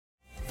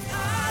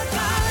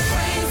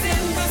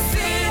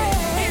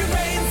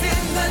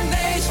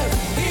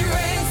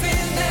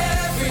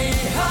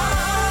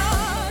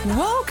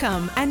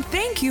Welcome and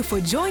thank you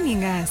for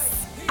joining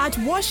us. At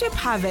Worship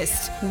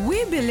Harvest,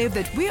 we believe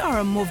that we are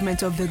a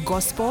movement of the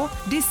gospel,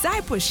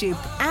 discipleship,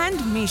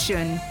 and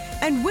mission.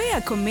 And we are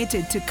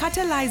committed to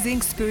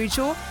catalyzing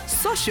spiritual,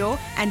 social,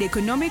 and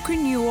economic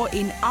renewal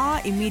in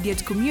our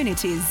immediate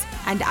communities,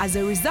 and as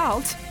a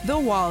result, the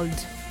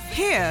world.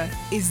 Here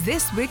is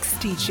this week's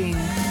teaching.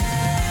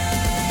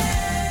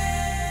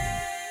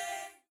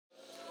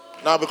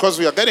 Now, because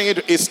we are getting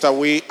into Easter,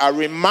 we are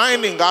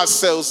reminding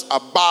ourselves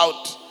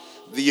about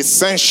the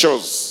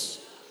essentials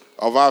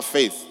of our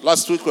faith.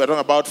 Last week we were talking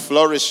about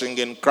flourishing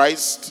in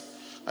Christ.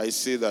 I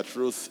see that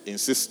Ruth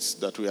insists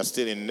that we are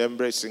still in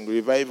embracing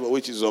revival,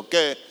 which is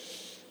okay.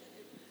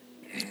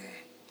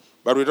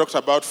 But we talked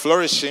about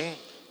flourishing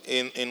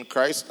in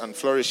Christ and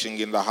flourishing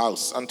in the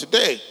house. And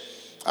today,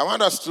 I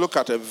want us to look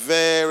at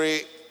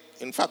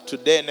in fact,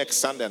 today, next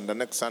Sunday, and the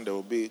next Sunday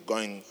we'll be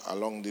going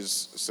along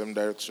these same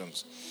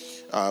directions.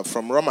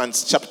 From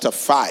Romans chapter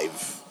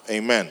 5.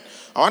 Amen.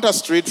 I want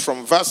us to read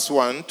from verse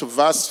 1 to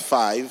verse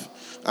 5,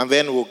 and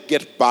then we'll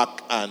get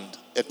back and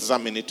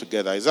examine it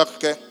together. Is that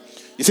okay?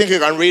 You think you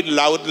can read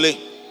loudly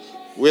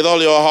with all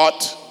your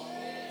heart?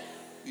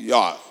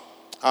 Yeah.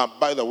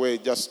 By the way,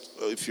 just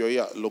if you're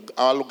here,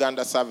 our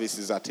Luganda service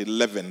is at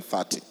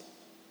 11:30,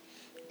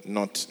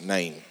 not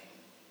 9.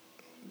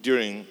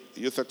 During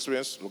youth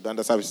experience,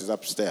 Luganda service is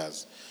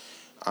upstairs.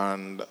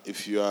 And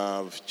if you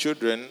have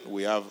children,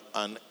 we have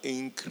an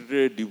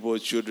incredible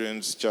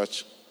children's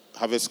church,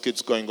 Harvest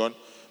Kids going on,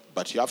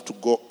 but you have to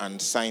go and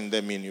sign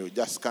them in. You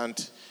just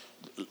can't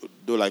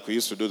do like we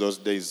used to do those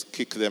days,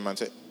 kick them and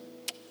say,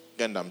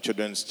 Gendam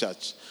Children's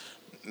Church.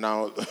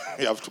 Now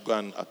you have to go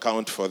and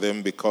account for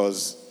them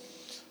because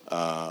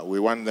we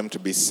want them to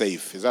be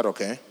safe. Is that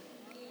okay?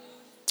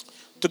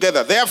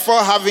 Together.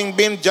 Therefore, having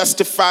been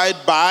justified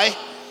by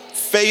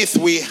faith,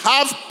 we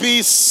have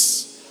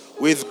peace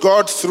with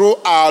God through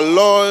our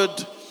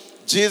Lord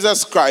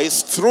Jesus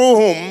Christ, through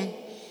whom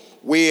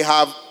we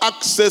have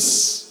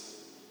access.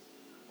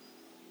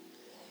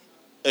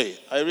 Hey,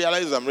 I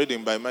realize I'm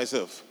reading by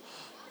myself.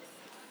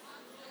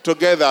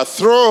 Together,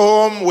 through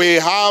whom we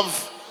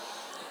have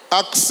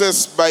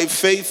access by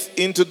faith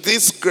into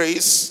this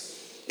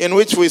grace in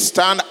which we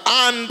stand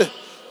and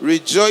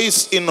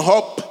rejoice in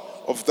hope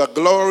of the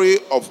glory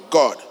of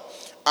God.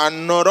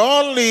 And not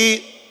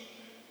only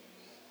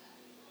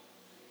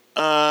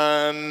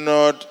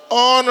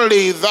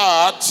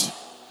that,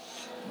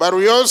 but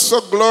we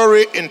also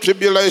glory in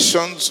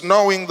tribulations,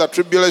 knowing that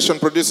tribulation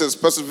produces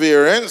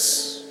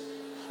perseverance,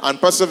 and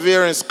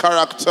perseverance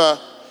character,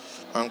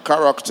 and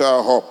character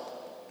hope.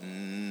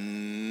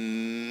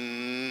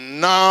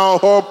 Now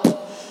hope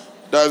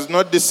does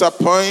not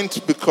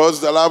disappoint, because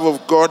the love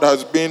of God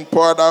has been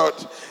poured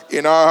out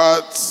in our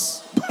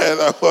hearts by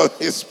the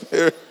Holy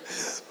Spirit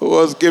who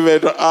was given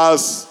to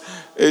us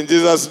in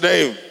Jesus'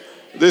 name.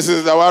 This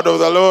is the word of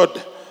the Lord.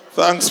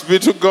 Thanks be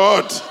to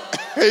God.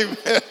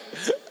 Amen.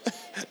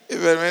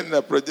 Even when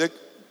the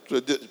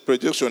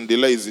projection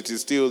delays, it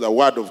is still the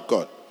word of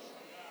God.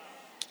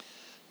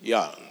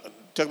 Yeah,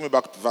 take me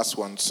back to verse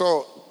 1.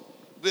 So,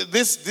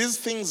 these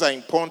things are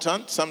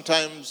important.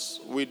 Sometimes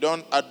we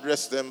don't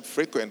address them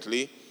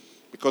frequently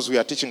because we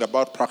are teaching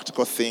about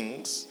practical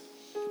things.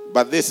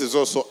 But this is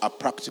also a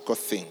practical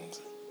thing.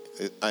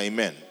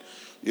 Amen.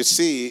 You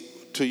see,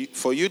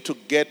 for you to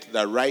get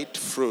the right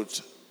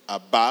fruit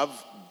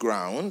above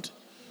ground,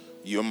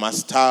 you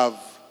must have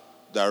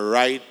the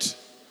right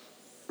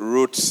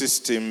root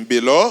system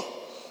below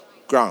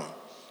ground.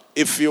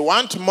 If you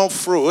want more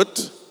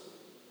fruit,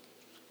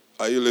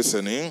 are you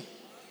listening?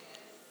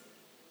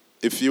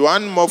 If you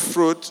want more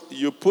fruit,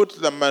 you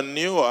put the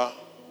manure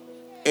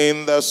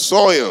in the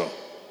soil,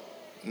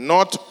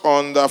 not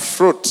on the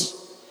fruit.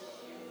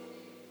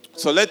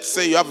 So let's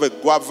say you have a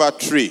guava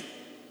tree,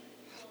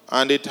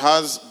 and it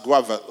has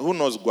guava. Who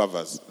knows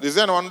guavas? Is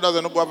there anyone who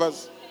doesn't know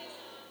guavas?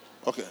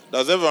 Okay.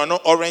 Does everyone know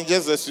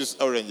oranges? Let's use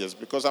oranges,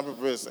 because some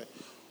people say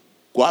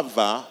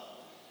guava.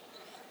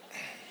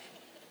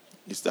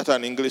 Is that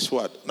an English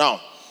word?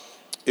 Now,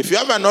 if you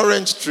have an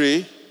orange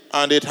tree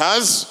and it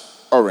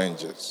has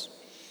oranges,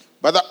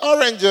 but the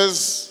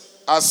oranges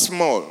are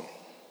small,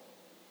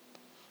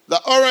 the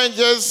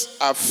oranges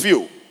are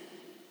few,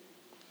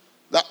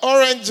 the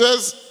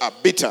oranges are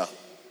bitter,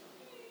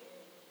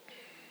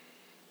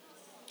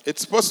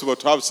 it's possible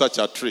to have such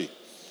a tree.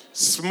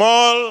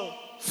 Small,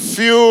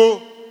 few,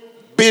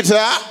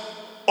 bitter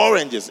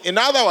oranges. In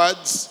other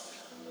words,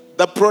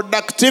 the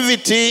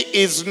productivity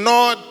is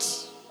not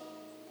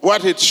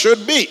what it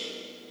should be.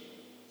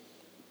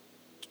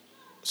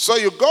 So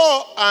you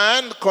go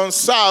and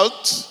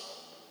consult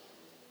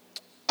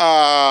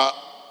an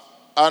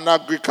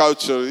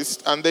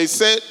agriculturist, and they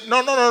say,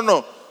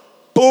 no,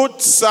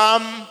 put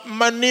some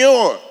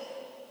manure.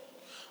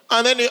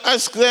 And then you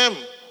ask them,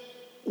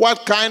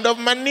 what kind of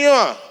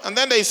manure? And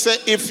then they say,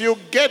 if you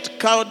get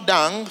cow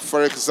dung,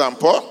 for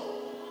example,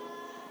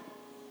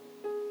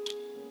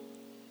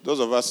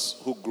 those of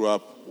us who grew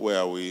up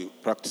where we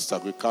practiced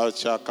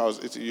agriculture, cows,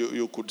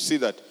 you could see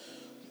that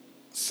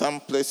some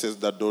places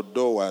the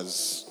dodo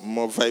was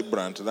more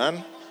vibrant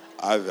than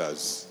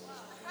others.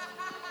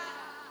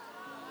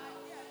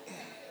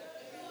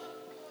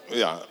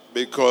 Yeah,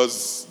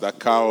 because the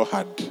cow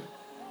had.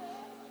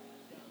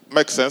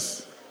 Makes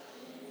sense?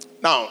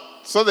 Now,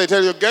 so they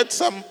tell you, get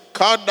some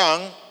cow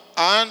dung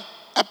and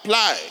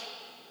apply.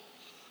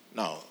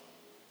 Now,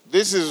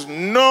 this is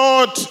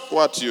not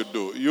what you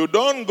do. You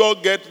don't go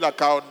get the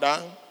cow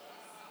dung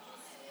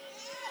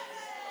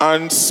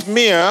and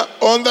smear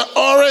on the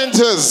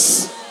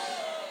oranges.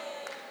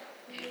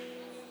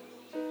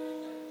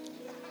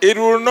 It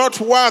will not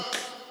work.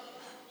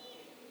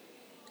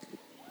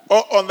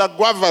 Or on the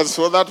guavas,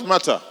 for that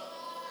matter.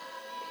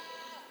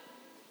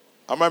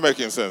 Am I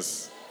making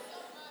sense?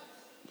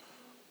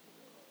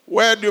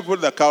 Where do you put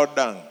the cow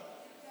dung?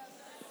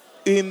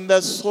 In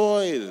the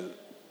soil.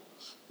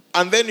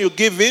 And then you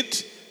give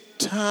it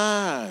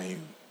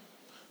time.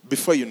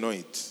 Before you know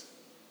it,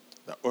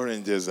 the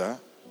oranges are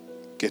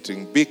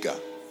getting bigger.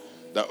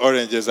 The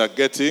oranges are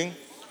getting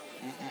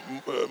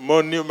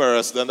more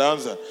numerous than the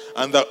others.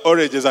 And the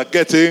oranges are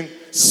getting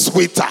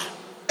sweeter.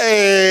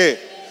 Hey,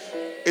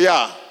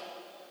 yeah.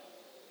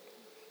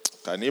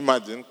 Can you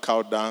imagine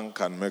cow dung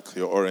can make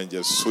your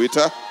oranges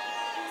sweeter?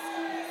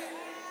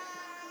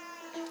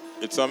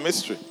 It's a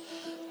mystery.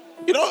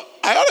 You know,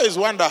 I always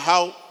wonder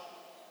how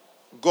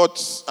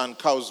goats and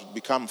cows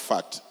become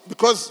fat.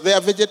 Because they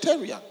are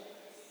vegetarian.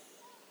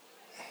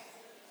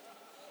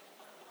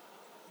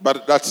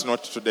 But that's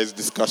not today's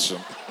discussion.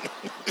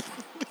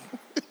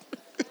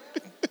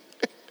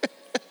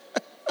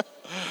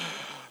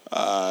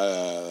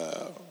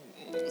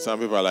 Some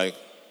people are like,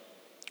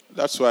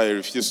 that's why I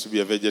refuse to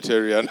be a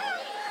vegetarian.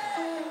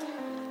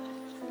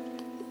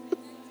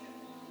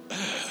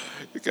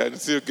 You can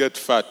still get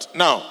fat.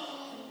 Now,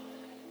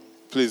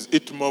 please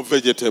eat more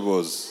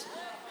vegetables.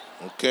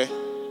 Okay?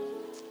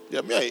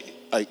 Yeah,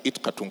 I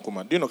eat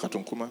katunkuma. Do you know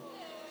katunkuma?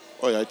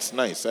 Oh yeah, it's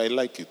nice. I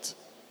like it.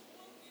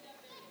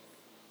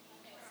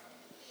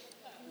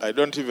 I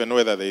don't even know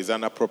whether there is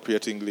an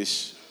appropriate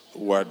English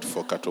word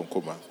for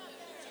katunkuma.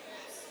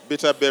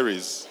 Bitter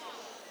berries.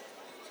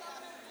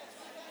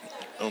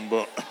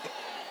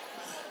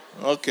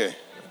 Okay.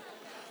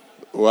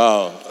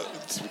 Wow.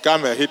 It's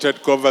become a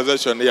heated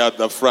conversation here at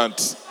the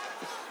front.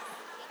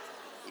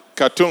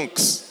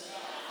 Cartoons.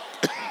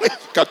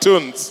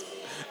 Cartoons.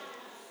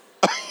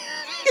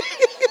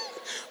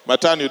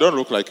 Matan, you don't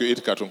look like you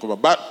eat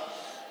katunkuma. But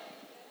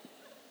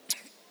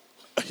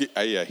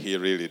he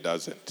really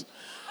doesn't.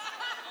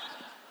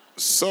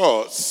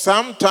 So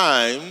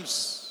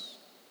sometimes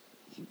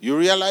you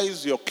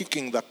realize you're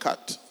kicking the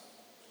cat.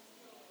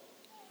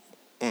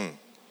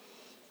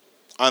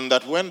 And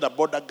that when the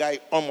border guy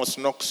almost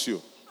knocks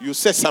you, you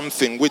say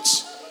something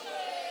which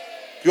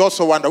you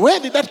also wonder, where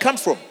did that come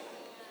from?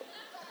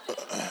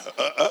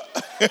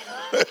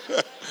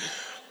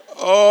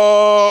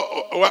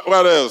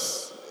 What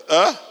else?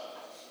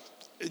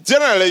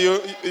 Generally,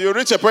 you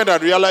reach a point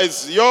and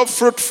realize your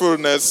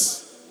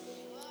fruitfulness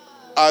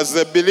as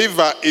a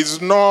believer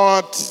is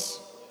not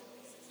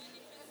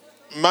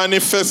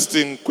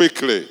manifesting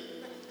quickly.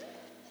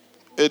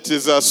 It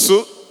is a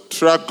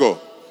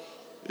struggle.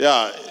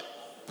 Yeah.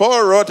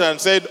 Paul wrote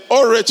and said,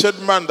 "O wretched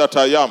man that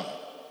I am,"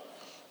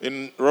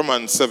 in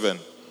Romans 7,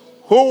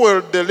 "who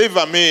will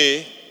deliver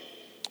me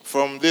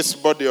from this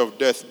body of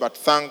death? But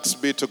thanks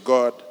be to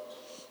God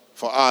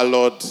for our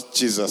Lord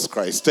Jesus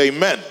Christ."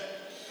 Amen.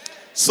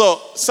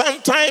 So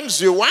sometimes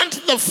you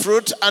want the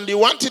fruit and you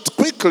want it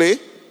quickly,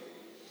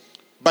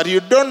 but you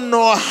don't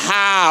know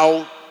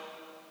how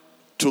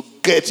to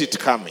get it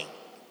coming.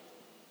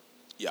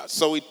 Yeah,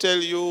 so we tell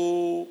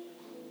you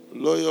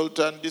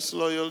loyalty and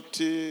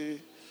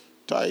disloyalty,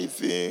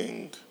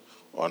 tithing,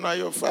 honor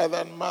your father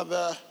and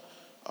mother.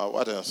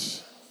 What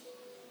else?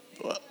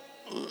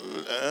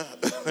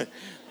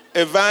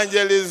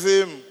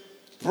 Evangelism,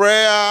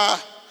 prayer.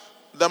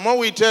 The more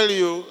we tell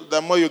you,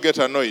 the more you get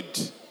annoyed.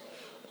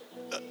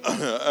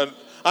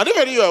 And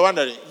even you are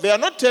wondering, they are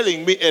not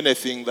telling me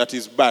anything that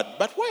is bad,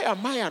 but why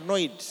am I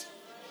annoyed?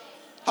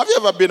 Have you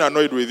ever been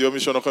annoyed with your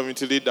mission or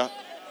community leader?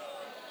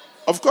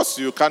 Of course,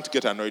 you can't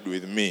get annoyed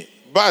with me,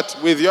 but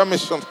with your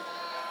mission,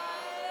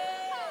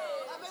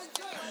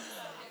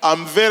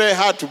 I'm very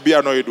hard to be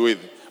annoyed with.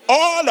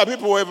 All the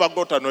people who ever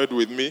got annoyed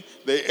with me,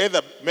 they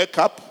either make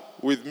up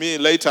with me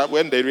later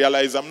when they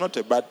realize I'm not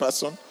a bad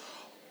person,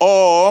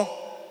 or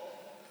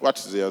what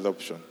is the other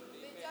option?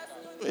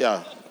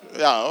 Yeah,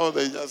 or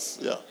they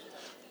just, yeah.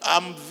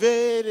 I'm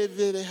very,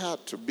 very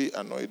hard to be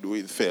annoyed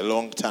with for a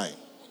long time.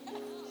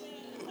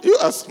 You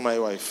ask my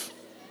wife.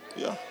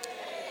 Yeah.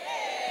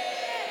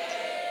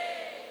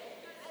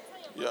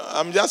 Yeah,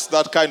 I'm just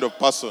that kind of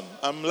person.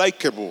 I'm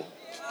likable.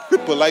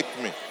 People like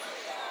me.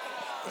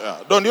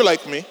 Yeah. Don't you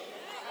like me?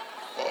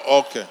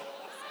 Okay.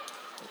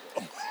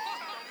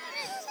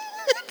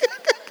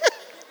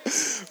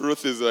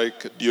 Ruth is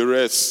like,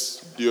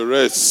 duress.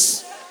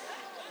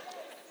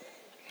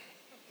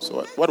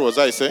 So what was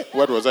I saying?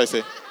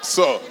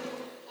 So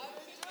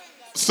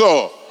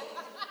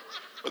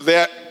they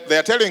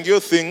are telling you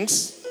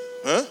things.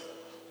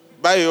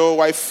 Buy your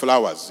wife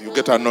flowers. You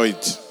get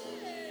annoyed.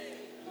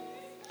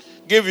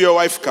 give your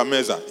wife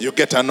Kameza, you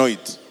get annoyed.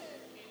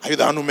 Are you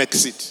the one who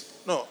makes it?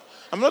 No,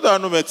 I'm not the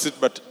one who makes it,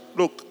 but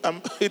look,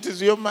 it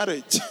is your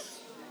marriage.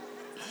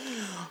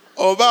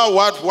 Over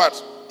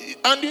what?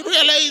 And you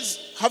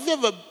realize, have you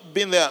ever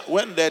been there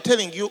when they're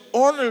telling you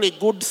only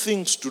good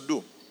things to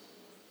do?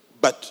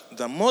 But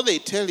the more they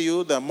tell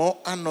you, the more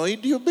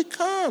annoyed you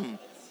become.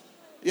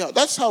 Yeah,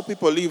 that's how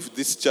people leave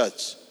this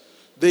church.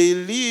 They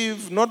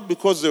leave not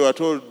because they were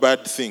told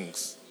bad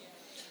things.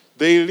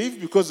 They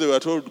leave because they were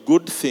told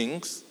good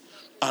things,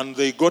 and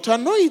they got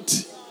annoyed.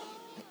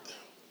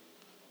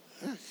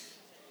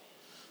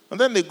 And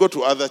then they go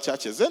to other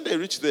churches. Then they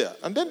reach there.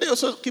 And then they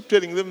also keep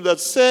telling them the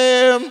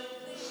same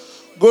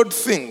good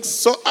things.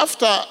 So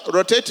after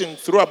rotating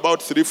through about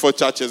 3-4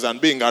 churches and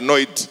being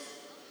annoyed,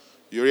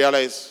 you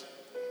realize,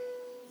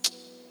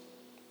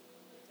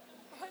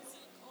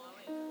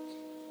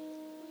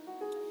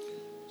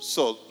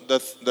 so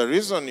the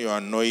reason you're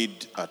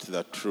annoyed at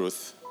the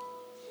truth,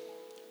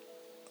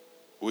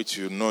 which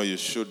you know you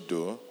should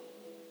do,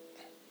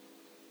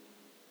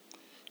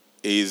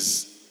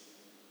 is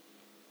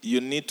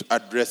you need to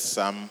address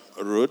some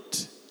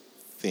root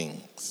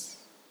things.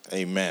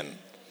 Amen.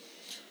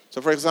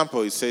 So for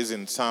example, it says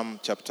in Psalm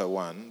chapter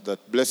 1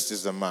 that blessed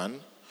is the man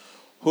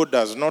who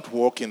does not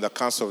walk in the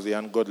counsel of the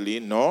ungodly,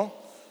 nor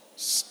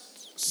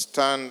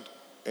stand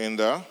in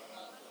the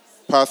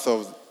path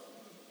of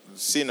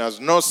sinners,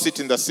 nor sit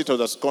in the seat of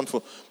the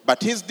scornful.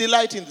 But his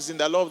delight is in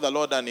the law of the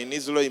Lord, and in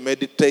his law he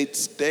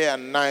meditates day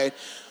and night.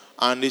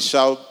 And he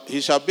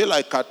shall be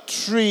like a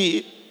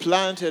tree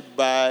planted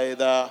by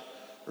the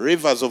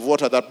rivers of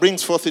water that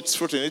brings forth its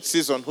fruit in its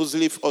season, whose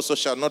leaf also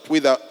shall not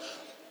wither.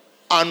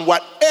 And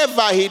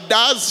whatever he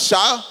does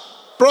shall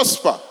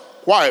prosper.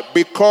 Why?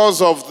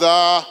 Because of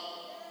the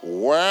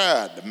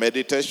word,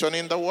 meditation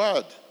in the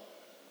word.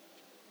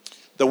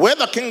 The way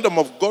the kingdom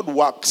of God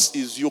works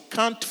is you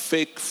can't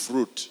fake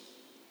fruit.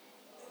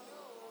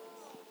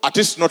 At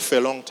least not for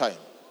a long time.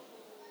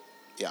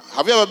 Yeah.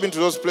 Have you ever been to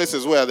those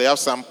places where they have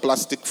some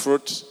plastic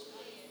fruit?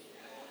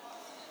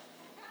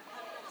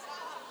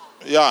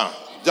 Yeah.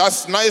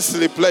 Just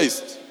nicely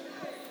placed.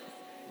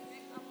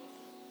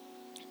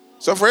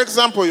 So for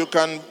example, you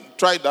can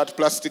try that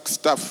plastic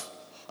stuff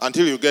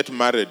until you get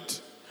married.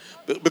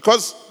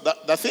 Because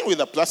the thing with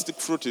the plastic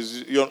fruit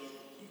is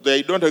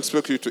they don't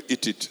expect you to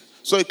eat it.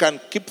 So you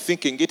can keep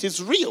thinking it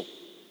is real.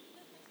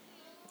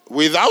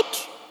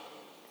 Without,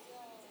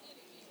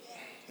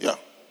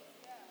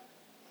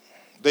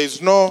 there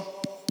is no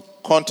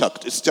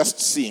contact. It's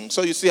just seeing.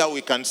 So you see how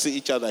we can see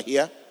each other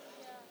here?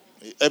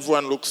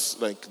 Everyone looks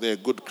like they're a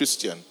good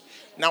Christian.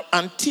 Now,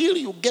 until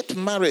you get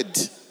married,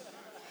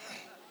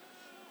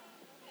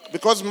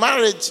 because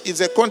marriage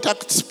is a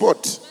contact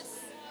sport.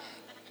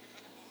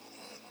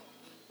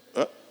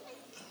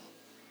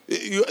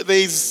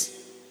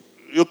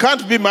 You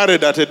can't be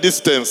married at a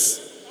distance.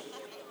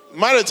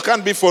 Marriage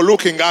can't be for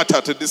looking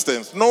at a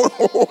distance. No.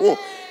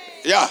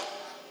 Yeah.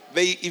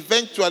 They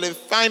eventually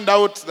find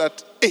out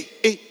that,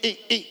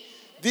 hey,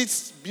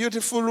 this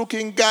beautiful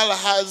looking girl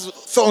has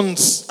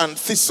thorns and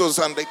thistles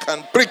and they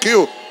can prick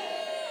you.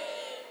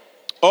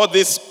 Or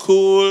this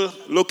cool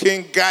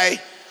looking guy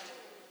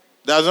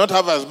does not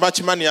have as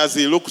much money as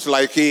he looked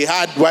like he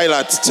had while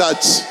at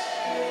church.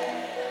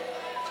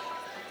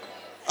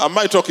 Am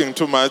I talking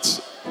too much?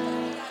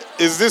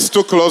 Is this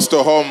too close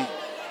to home?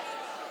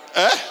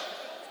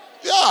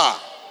 Yeah.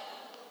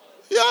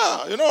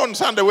 You know, on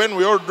Sunday when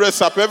we all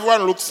dress up,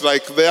 everyone looks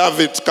like they have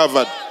it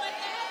covered.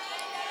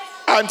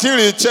 Until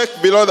you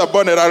check below the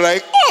bonnet, I'm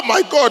like, oh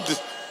my God.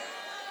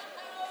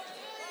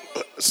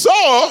 So,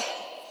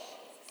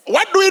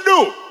 what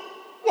do?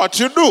 What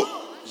you do?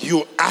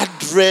 You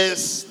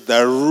address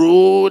the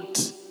root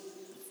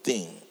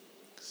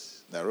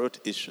things, the root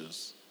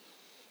issues.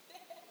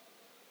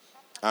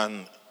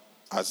 And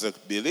as a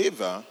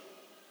believer,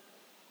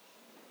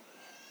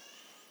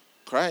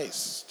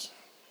 Christ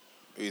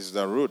is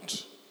the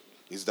root,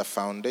 is the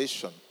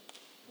foundation.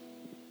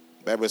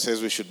 The Bible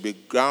says we should be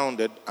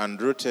rooted and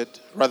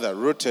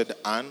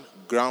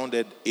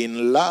grounded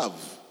in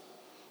love.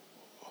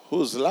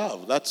 Whose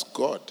love? That's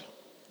God.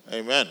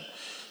 Amen.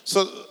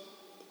 So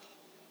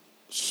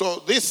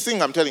this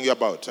thing I'm telling you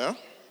about,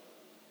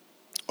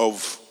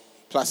 of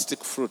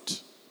plastic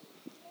fruit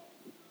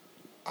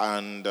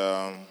and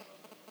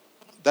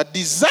the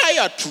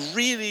desire to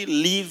really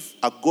live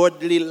a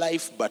godly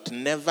life but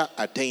never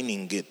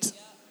attaining it.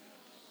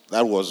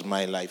 That was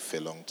my life for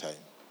a long time.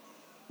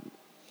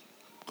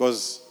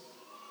 Because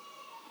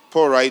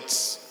Paul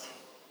writes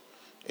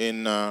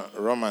in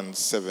Romans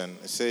 7,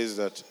 it says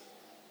that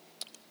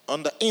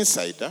on the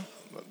inside,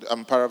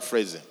 I'm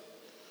paraphrasing,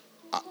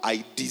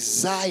 I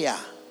desire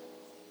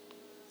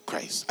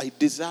Christ. I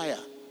desire.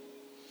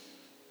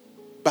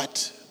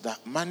 But the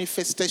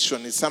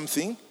manifestation is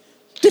something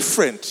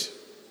different.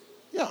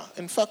 Yeah,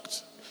 in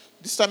fact,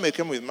 this time I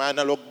came with my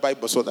analog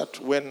Bible so that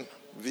when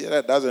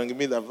Vera doesn't give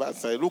me the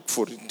verse, I look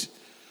for it.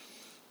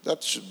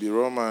 That should be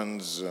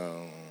Romans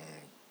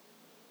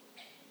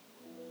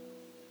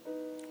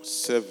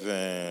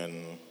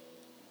 7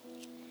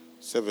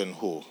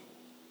 who?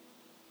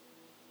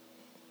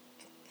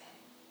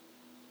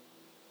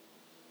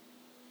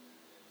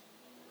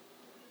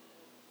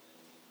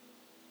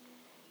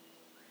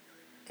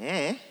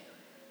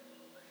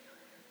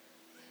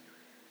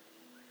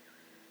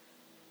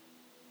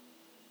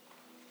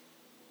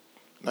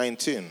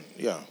 19,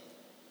 yeah.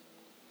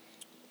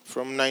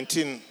 From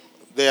 19,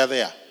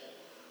 there.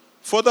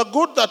 For the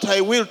good that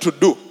I will to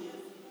do,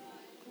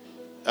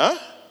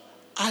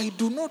 I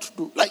do not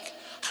do. Like,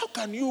 how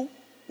can you,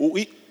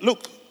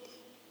 look,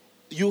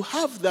 you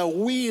have the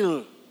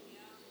will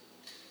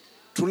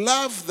to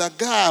love the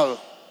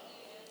girl,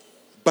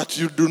 but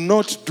you do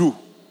not do.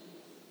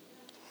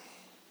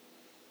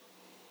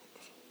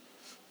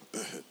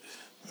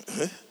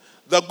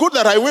 The good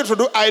that I will to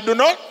do, I do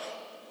not.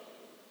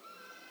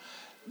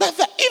 But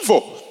the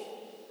evil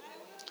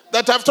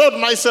that I've told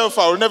myself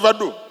I will never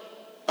do.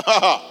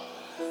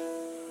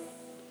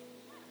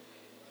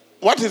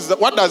 What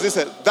does it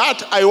say?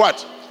 That I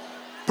what?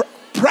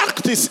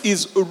 Practice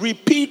is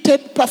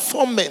repeated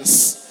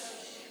performance.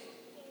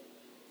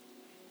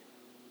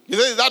 You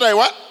say, is that I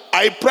what?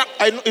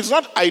 It's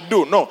not I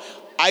do. No.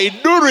 I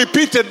do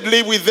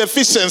repeatedly with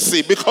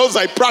efficiency because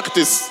I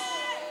practice.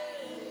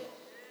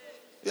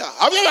 Yeah.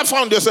 Have you ever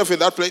found yourself in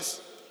that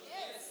place?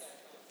 Yes.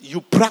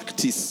 You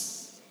practice.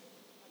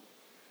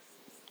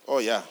 Oh,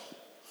 yeah.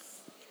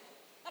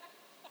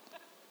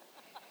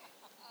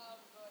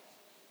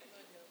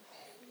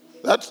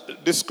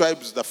 That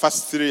describes the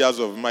first 3 years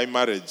of my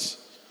marriage.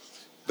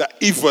 The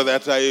evil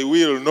that I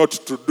will not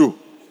to do.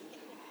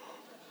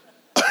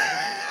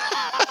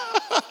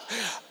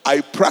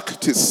 I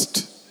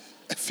practiced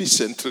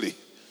efficiently.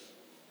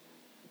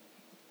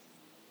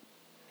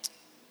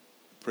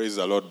 Praise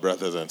the Lord,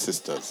 brothers and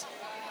sisters.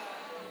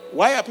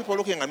 Why are people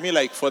looking at me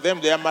like for them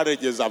their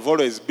marriages have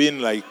always been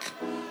like...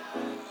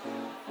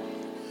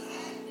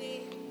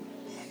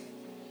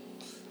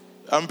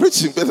 I'm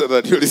preaching better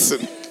than you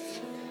listen.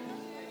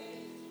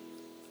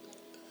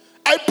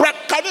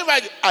 Can you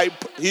imagine?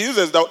 He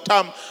uses the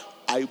term,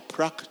 I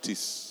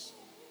practice.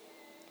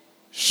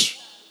 Shh.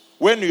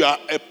 When you are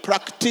a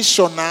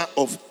practitioner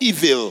of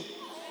evil,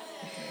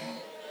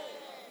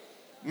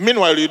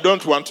 meanwhile you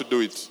don't want to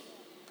do it.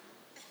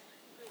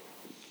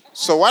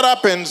 So what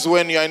happens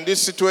when you are in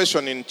this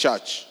situation in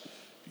church?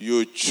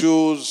 You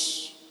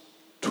choose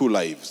 2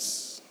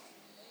 lives.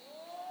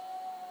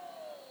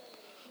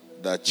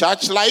 The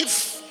church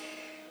life,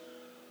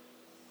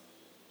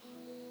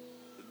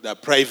 the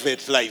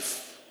private life.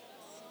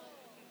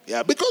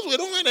 Yeah, because we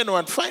don't want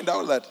anyone to find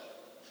out that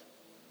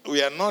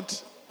we are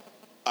not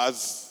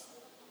as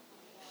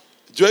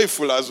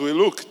joyful as we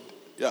look.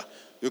 Yeah,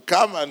 you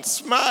come and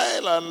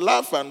smile and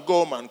laugh and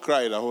go home and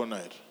cry the whole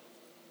night.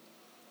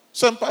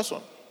 Same person.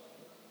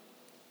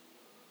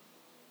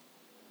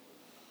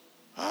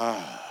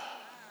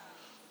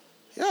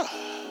 Yeah.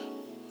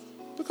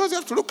 Because you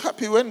have to look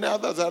happy when the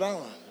others are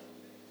around.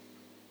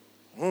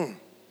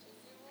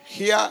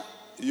 Here,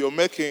 you're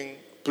making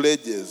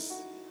pledges.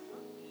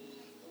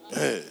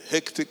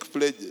 Hectic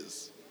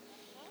pledges.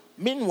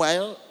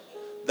 Meanwhile,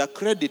 the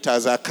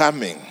creditors are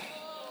coming.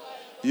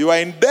 You are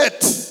in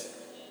debt.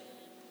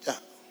 Yeah.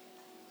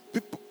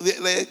 People,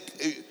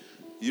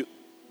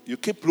 you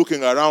keep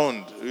looking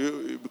around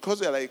because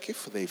they're like,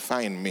 if they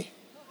find me.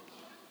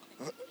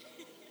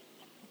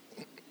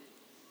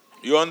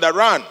 You're on the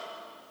run.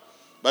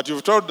 But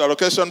you've told the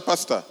location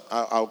pastor,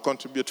 I'll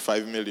contribute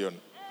 5 million.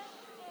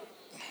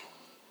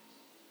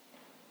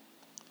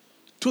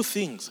 2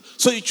 things.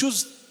 So you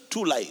choose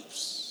 2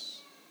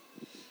 lives.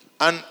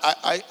 And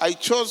I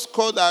chose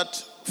call that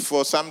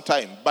for some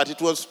time, but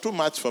it was too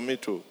much for me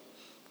to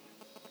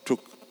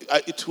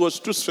it was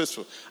too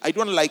stressful. I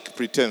don't like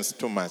pretense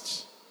too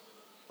much.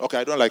 Okay,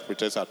 I don't like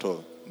pretense at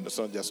all. It's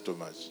not just too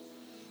much.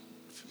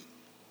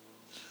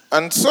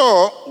 And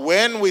so,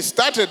 when we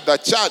started the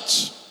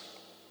church,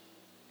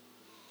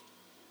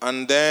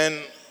 and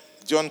then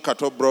John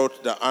Cato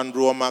brought the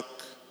Andrew Womack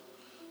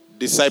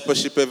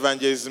Discipleship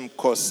Evangelism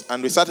course,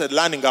 and we started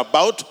learning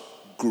about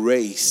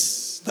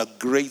grace, the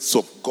grace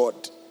of God.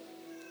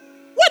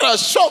 What a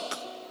shock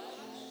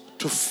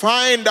to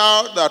find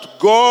out that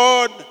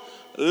God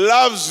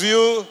loves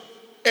you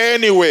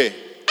anyway.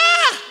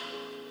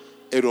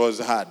 It was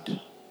hard.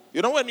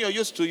 You know when you're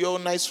used to your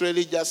nice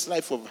religious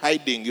life of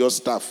hiding your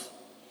stuff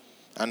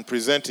and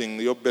presenting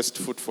your best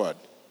foot forward,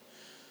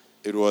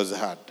 it was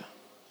hard.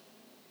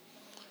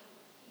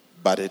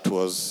 But it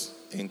was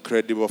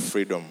incredible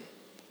freedom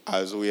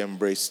as we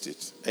embraced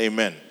it.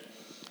 Amen.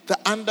 The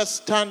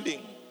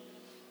understanding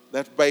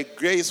that by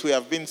grace we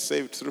have been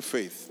saved through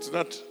faith. It's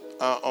not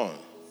our own.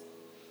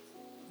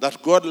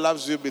 That God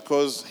loves you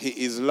because he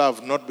is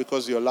love, not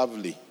because you're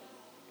lovely.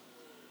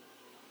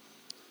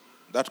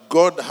 That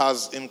God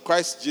has, in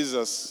Christ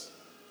Jesus,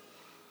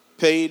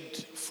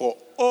 paid for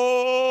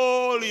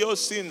all your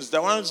sins.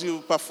 The ones you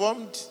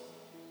performed,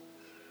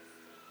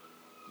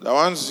 the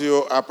ones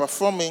you are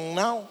performing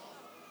now,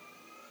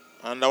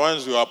 and the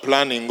ones you are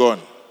planning on.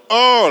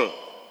 All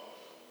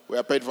we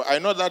are paid for. I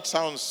know that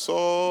sounds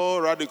so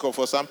radical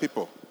for some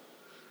people.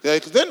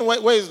 Like, then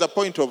where is the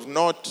point of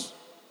not?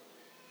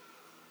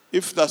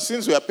 If the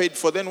sins were paid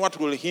for, then what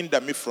will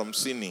hinder me from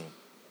sinning?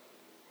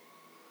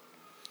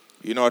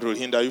 You know what will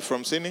hinder you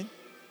from sinning?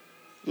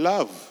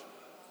 Love.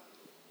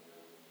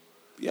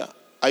 Yeah.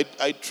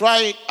 I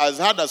try as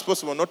hard as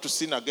possible not to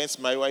sin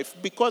against my wife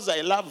because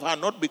I love her,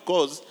 not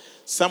because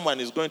someone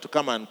is going to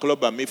come and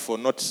clobber me for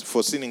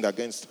sinning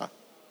against her.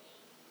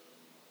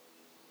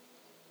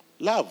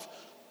 Love.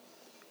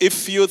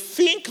 If you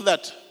think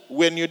that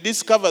when you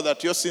discover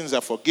that your sins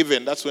are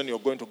forgiven, that's when you're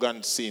going to go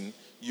and sin,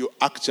 you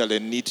actually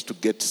need to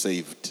get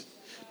saved.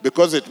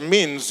 Because it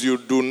means you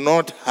do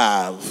not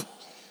have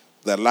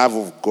the love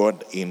of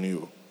God in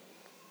you.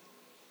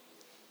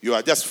 You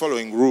are just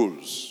following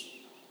rules.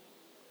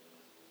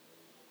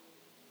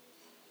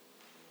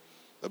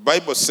 The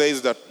Bible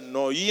says that,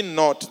 know ye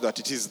not that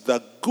it is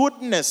the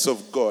goodness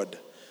of God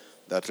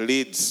that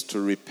leads to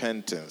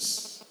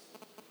repentance.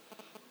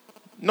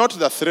 Not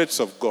the threats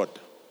of God.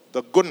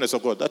 The goodness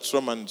of God. That's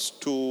Romans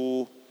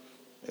 2,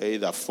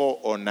 either 4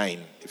 or 9.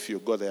 If you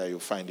go there, you'll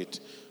find it.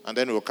 And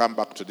then we'll come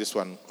back to this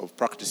one of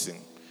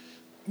practicing.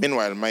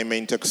 Meanwhile, my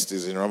main text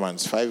is in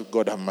Romans 5.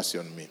 God have mercy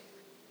on me.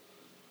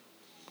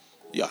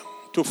 Yeah,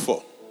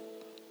 2:4.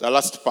 The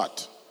last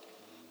part.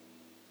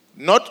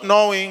 Not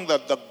knowing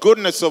that the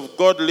goodness of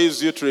God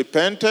leads you to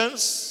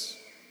repentance.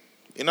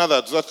 In other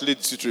words, what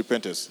leads you to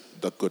repentance?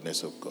 The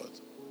goodness of God.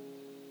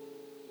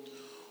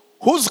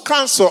 Whose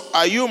counsel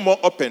are you more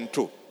open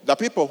to? The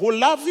people who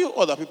love you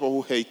or the people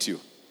who hate you?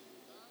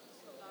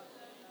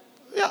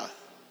 Yeah,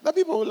 the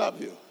people who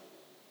love you.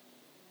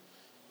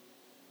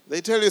 They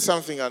tell you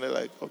something and they're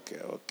like, okay.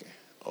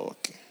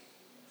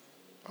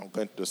 I'm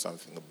going to do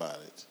something about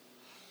it.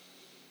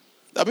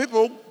 The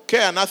people who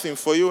care nothing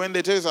for you, when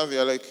they tell you something,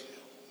 you're like,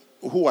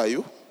 who are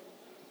you?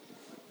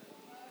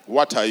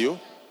 What are you?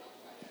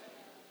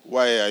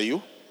 Why are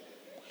you?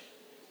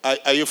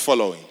 Are you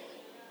following?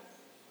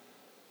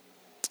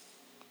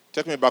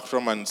 Take me back to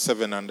Romans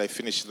 7 and I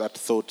finish that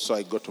thought so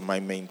I go to my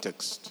main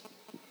text.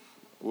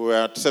 We were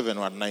at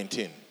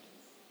 7:19.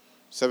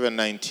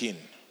 7:19.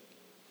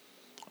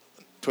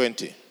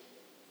 20.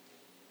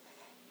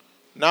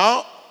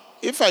 Now,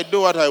 if I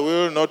do what I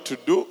will not to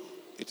do,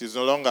 it is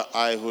no longer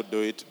I who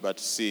do it, but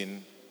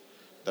sin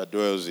that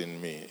dwells in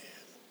me.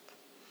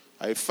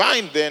 I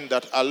find then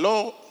a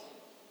law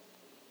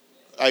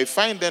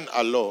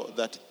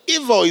that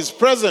evil is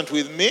present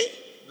with me,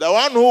 the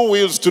one who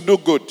wills to do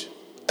good.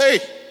 Hey,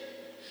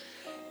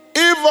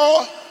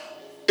 evil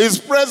is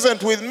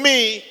present with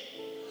me,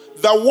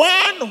 the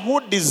one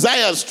who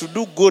desires to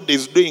do good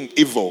is doing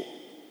evil.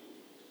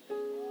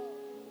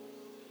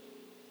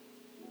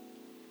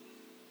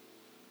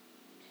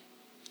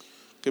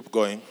 Keep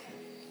going.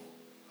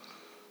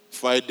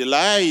 For I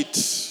delight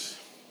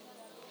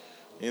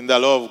in the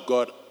law of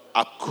God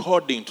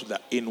according to the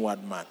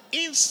inward man.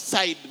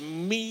 Inside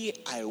me,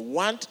 I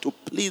want to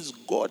please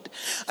God.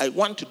 I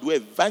want to do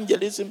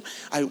evangelism.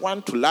 I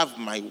want to love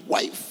my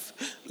wife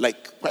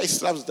like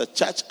Christ loves the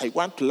church. I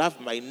want to love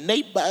my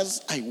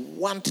neighbors. I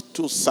want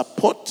to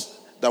support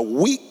the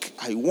weak.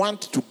 I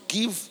want to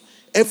give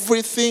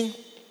everything.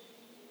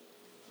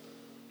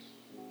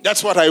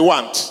 That's what I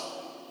want.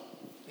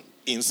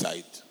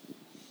 Inside.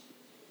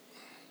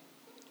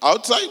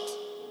 Outside?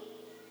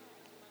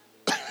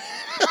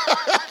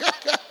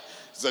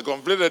 It's a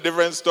completely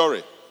different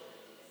story.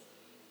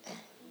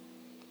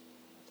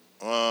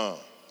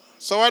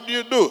 So what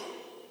do?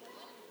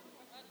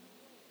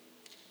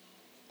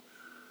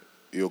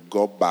 You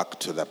go back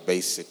to the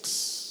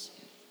basics.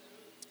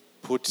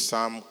 Put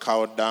some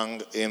cow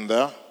dung in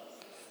the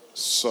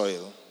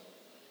soil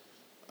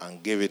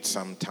and give it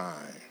some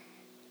time.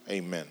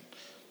 Amen.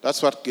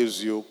 That's what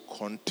gives you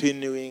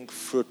continuing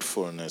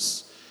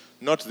fruitfulness.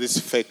 Not this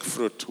fake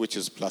fruit which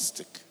is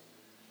plastic.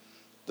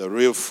 The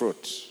real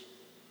fruit.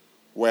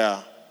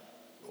 Where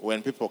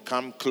when people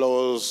come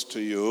close to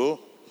you,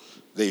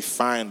 they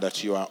find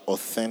that you are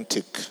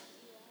authentic.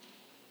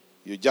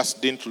 You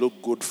just didn't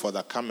look good for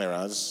the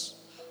cameras,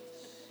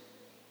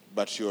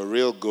 but you're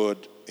real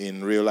good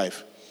in real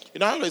life. You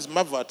know, I always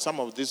marvel at some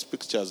of these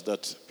pictures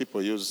that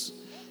people use.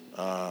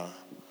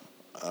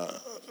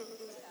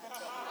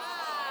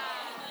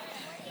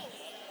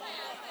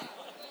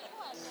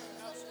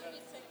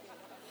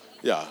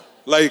 Yeah,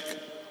 like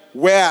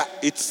where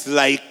it's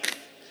like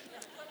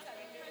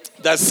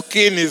the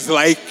skin is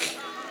like,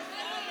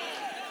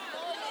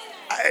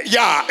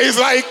 it's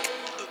like,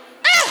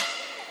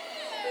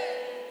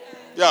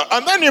 yeah,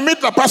 and then you meet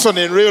the person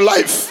in real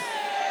life.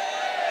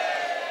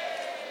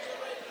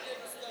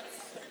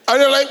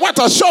 And you're like, what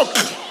a shock.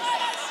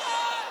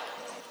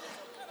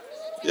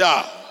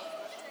 Yeah.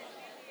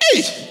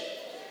 Hey.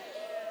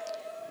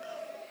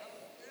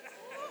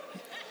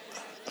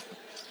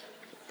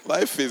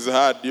 Life is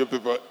hard, you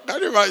people.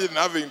 Can you imagine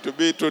having to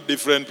be two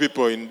different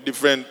people in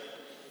different...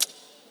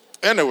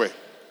 Anyway.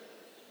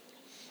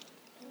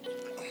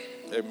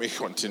 Let me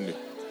continue.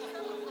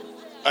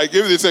 I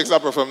give this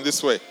example from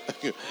this way.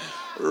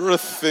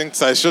 Ruth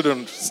thinks I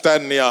shouldn't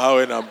stand near her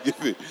when I'm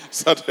giving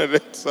certain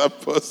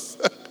examples.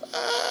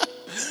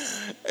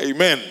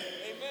 Amen. Amen.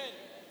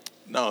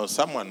 Now,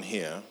 someone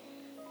here,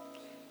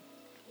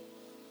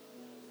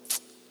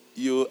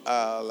 you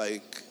are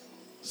like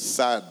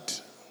sad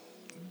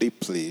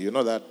deeply. You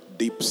know that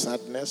deep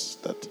sadness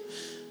that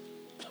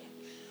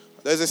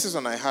There's a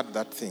season I had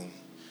that thing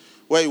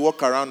where you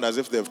walk around as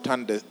if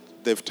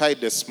they've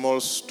tied a small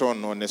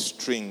stone on a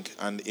string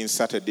and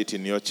inserted it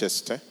in your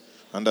chest.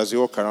 And as you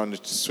walk around,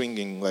 it's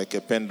swinging like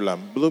a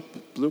pendulum. Bloop,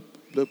 bloop,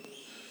 bloop.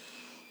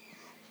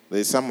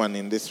 There's someone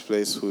in this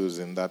place who's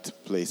in that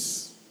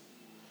place.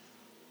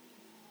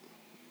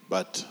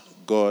 But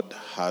God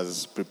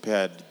has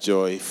prepared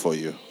joy for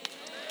you.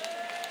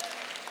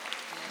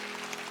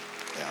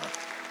 Yeah.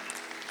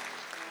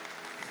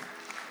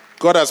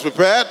 God has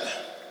prepared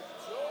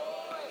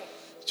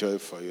joy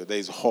for you. There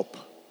is hope.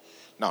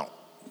 Now,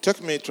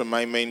 take me to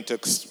my main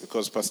text,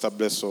 because Pastor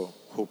Blesso,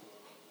 who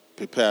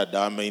prepared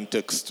our main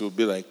text, to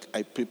be like,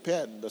 I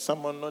prepared the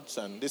sermon notes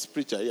and this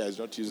preacher here is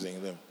not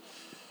using them.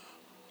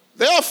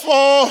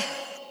 Therefore,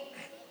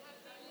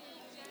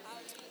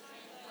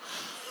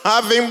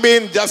 having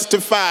been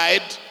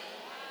justified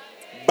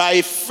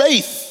by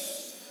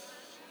faith,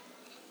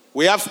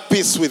 we have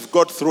peace with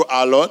God through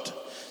our Lord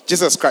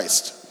Jesus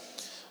Christ.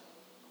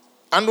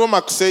 And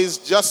Womack says,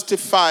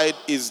 justified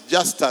is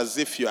just as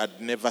if you had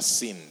never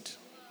sinned.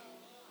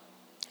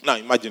 Now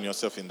imagine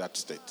yourself in that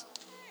state.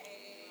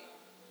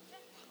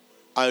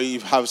 I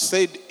have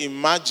said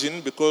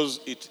imagine because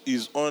it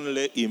is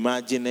only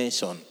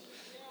imagination.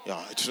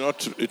 Yeah,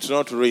 it's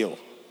not real.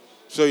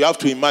 So you have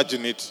to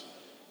imagine it.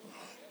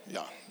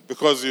 Yeah,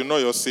 because you know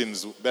your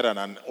sins better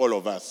than all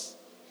of us.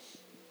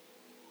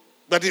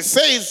 But it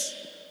says,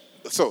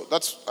 so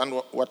that's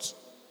what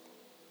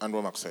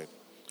Womack said.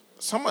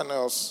 Someone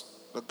else,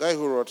 the guy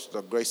who wrote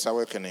The Grace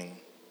Awakening,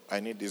 I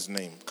need his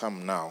name,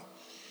 come now.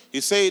 He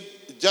said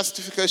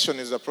justification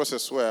is a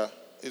process where,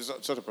 it's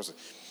not a process,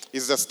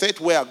 it's a state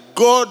where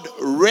God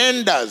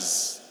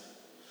renders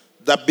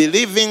the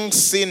believing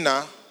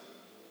sinner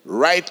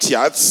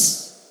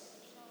righteous.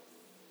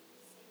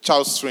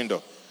 Charles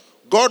Swindoll.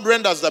 God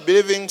renders the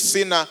believing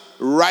sinner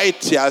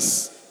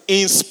righteous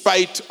in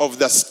spite of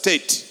the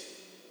state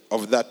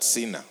of that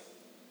sinner.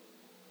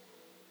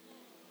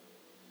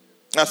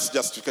 That's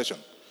justification.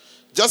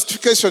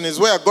 Justification is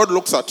where God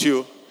looks at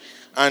you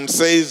and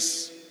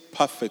says,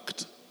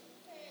 perfect.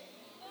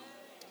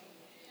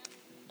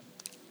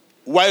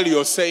 While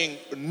you're saying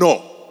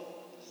no.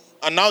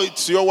 And now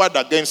it's your word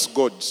against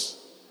God's.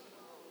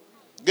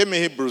 Give me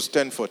Hebrews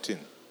 10:14.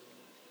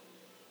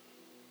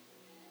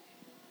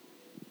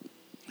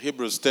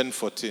 Hebrews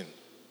 10:14.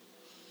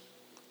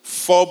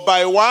 For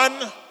by one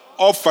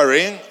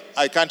offering,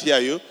 I can't hear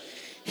you,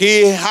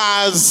 he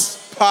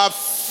has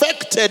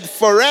perfected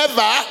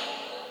forever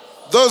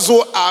those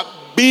who are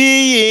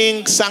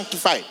being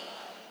sanctified.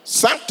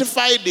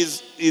 Sanctified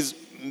is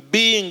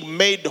being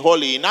made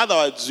holy. In other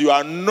words, you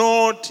are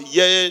not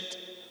yet,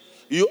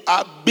 you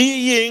are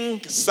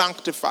being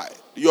sanctified.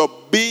 You're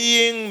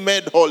being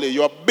made holy.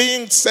 You're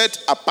being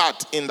set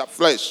apart in the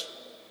flesh.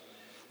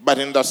 But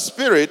in the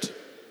spirit,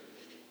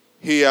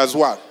 he has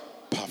what?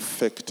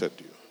 Perfected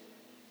you.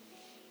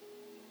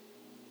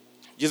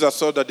 Jesus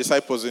told the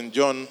disciples in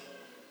John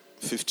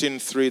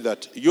 15:3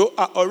 that you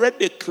are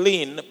already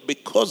clean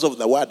because of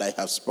the word I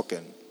have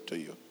spoken to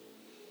you.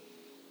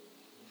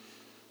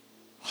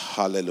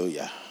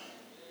 Hallelujah.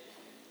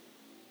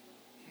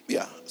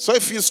 Yeah. So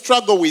if you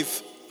struggle with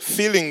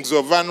feelings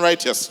of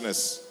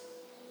unrighteousness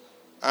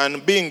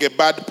and being a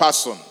bad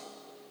person,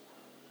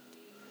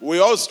 we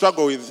all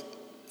struggle with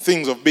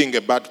things of being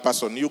a bad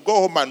person. You go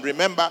home and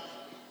remember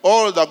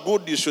all the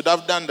good you should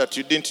have done that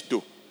you didn't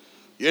do.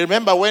 You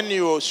remember when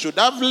you should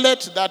have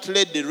let that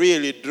lady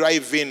really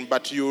drive in,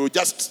 but you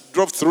just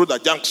drove through the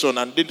junction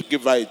and didn't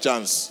give her a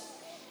chance.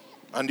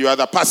 And you are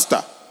the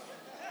pastor.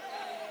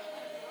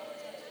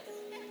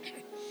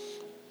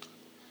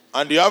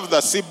 And you have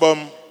the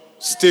CBOM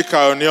sticker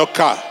on your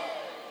car.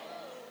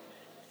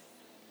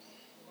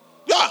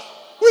 Yeah,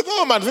 we go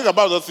home and think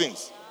about those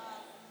things.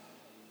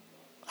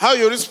 How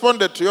you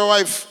responded to your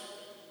wife,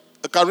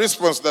 a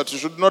response that you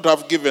should not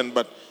have given,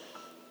 but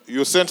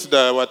you sent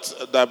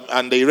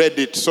and they read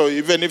it. So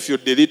even if you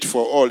delete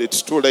for all,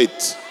 it's too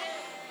late.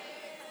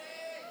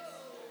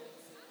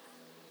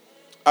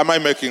 Am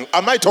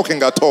I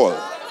talking at all?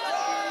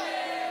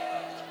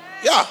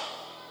 Yeah.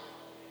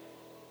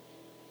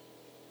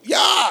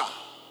 Yeah.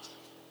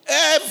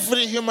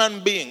 Every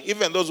human being,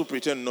 even those who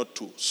pretend not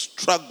to,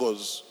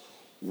 struggles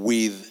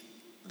with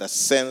the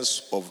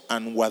sense of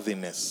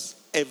unworthiness.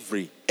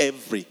 Every.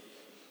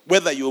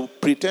 Whether you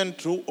pretend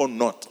to or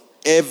not,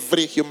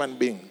 every human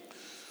being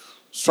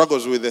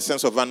struggles with a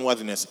sense of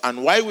unworthiness.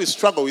 And why we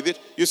struggle with it,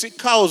 you see,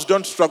 cows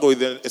don't struggle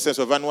with a sense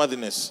of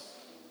unworthiness,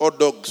 or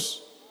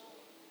dogs.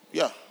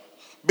 Yeah.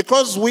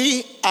 Because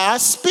we are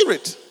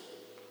spirit.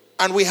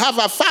 And we have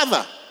a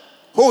Father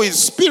who is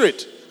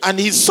spirit. And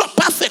he's so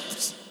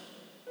perfect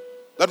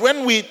that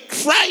when we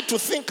try to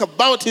think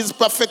about his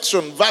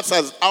perfection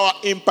versus our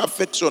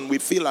imperfection, we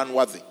feel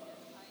unworthy.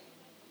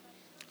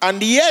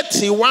 And yet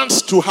he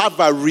wants to have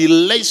a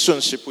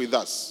relationship with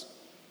us.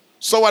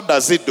 So what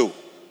does he do?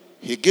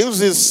 He gives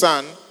his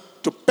son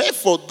to pay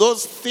for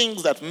those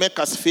things that make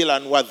us feel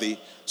unworthy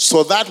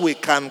so that we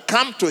can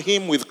come to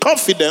him with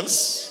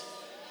confidence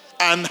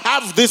and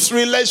have this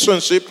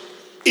relationship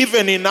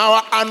even in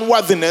our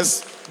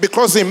unworthiness,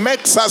 because he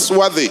makes us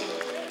worthy.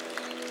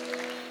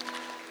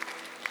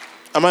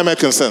 Am I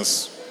making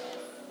sense?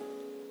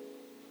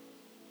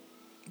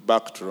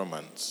 Back to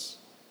Romans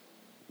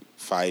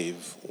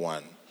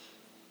 5:1.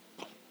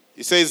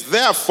 He says,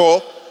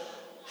 therefore,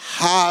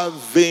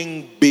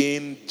 having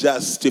been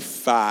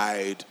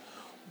justified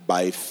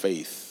by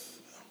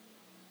faith.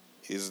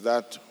 Is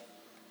that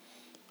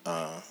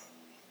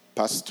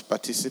past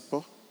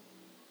participle?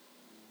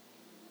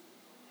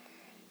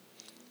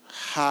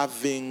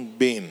 Having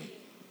been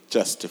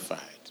justified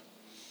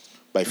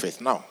by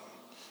faith. Now,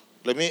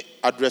 let me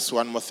address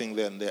one more thing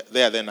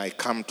there, then I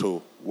come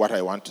to what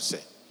I want to say.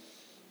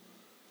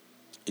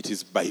 It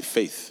is by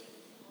faith.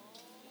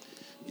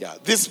 Yeah,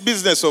 this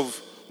business of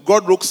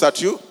God looks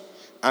at you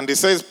and he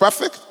says,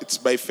 perfect, it's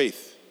by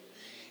faith.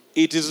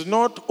 It is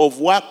not of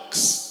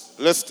works,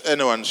 lest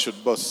anyone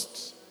should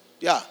boast.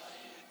 Yeah,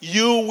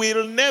 you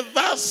will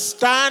never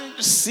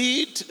stand,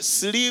 sit,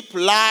 sleep,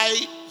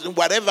 lie,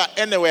 whatever,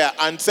 anywhere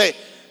and say,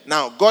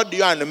 now, God,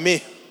 you and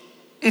me,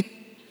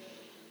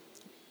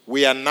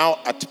 we are now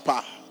at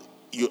par.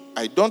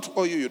 I don't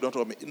owe you, you don't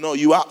owe me. No,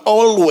 you are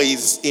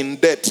always in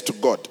debt to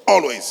God.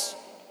 Always.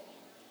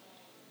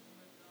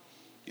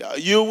 Yeah,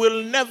 you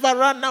will never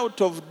run out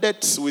of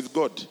debts with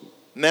God.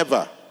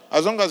 Never.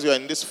 As long as you are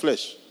in this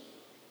flesh.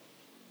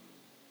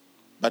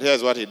 But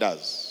here's what he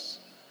does.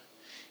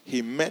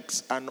 He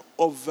makes an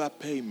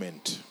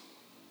overpayment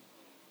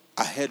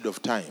ahead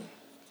of time.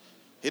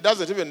 He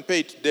doesn't even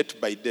pay it debt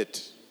by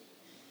debt.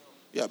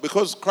 Yeah,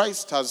 because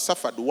Christ has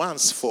suffered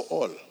once for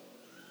all.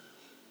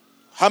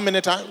 How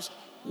many times?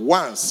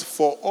 Once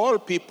for all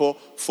people,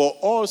 for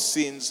all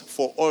sins,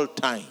 for all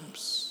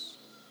times.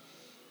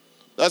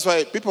 That's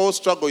why people who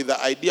struggle with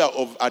the idea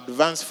of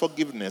advance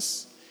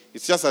forgiveness,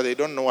 it's just that they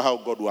don't know how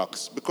God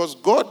works. Because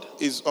God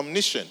is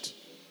omniscient.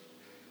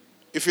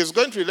 If he's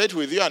going to relate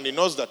with you and he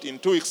knows that in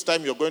 2 weeks'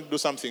 time you're going to do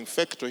something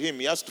fake to him,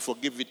 he has to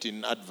forgive it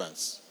in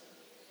advance.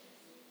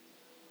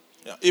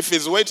 Yeah. If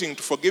he's waiting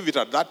to forgive it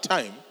at that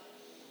time,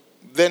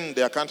 then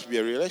there can't be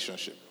a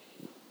relationship.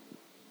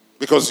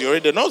 Because he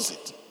already knows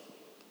it.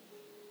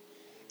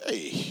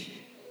 Hey.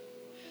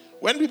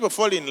 When people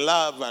fall in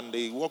love and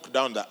they walk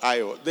down the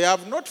aisle, they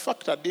have not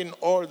factored in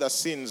all the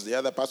sins the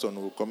other person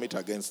will commit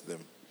against them.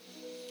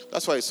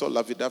 That's why it's so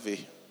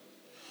lovey-dovey.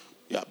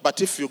 Yeah,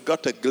 but if you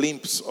got a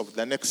glimpse of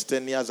the next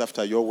 10 years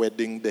after your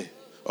wedding day,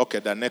 okay,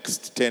 the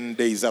next 10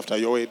 days after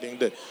your wedding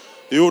day,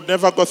 you would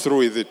never go through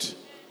with it.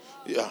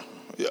 Yeah.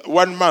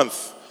 1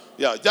 month.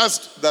 Yeah,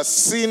 just the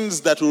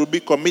sins that will be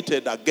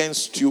committed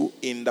against you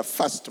in the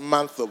first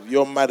month of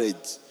your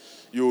marriage,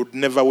 you would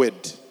never wed.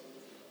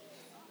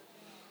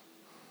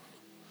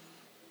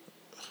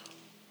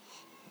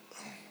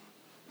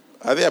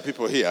 Are there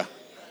people here?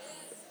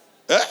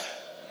 Eh?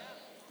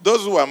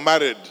 Those who are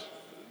married,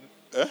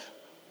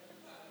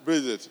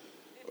 Bridget,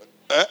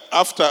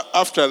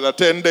 after the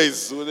 10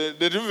 days,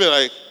 they do be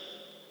like,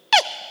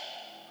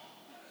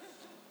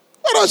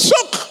 what a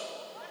shock.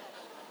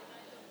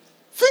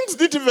 Things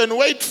didn't even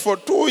wait for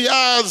 2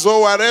 years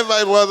or whatever.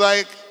 It was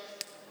like,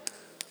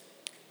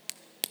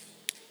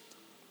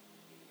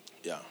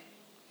 yeah.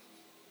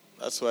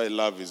 That's why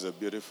love is a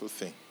beautiful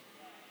thing.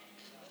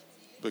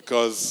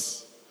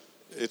 Because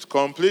it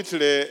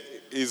completely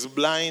is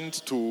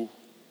blind to,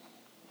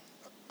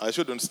 I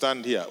shouldn't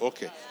stand here.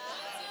 Okay.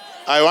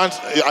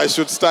 I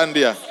should stand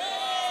here.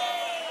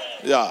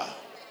 Yeah.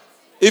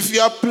 If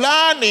you are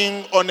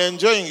planning on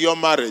enjoying your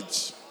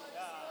marriage,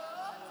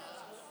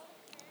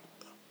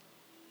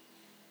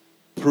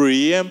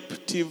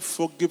 preemptive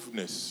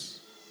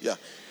forgiveness. Yeah.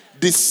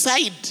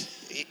 Decide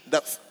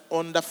that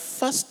on the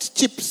first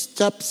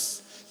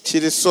chaps,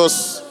 chili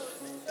sauce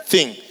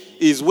thing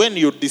is when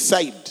you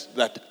decide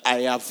that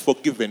I have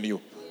forgiven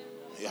you.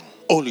 Yeah.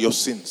 All your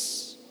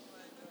sins.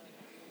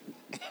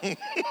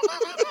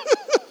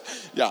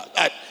 Yeah,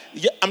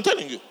 I'm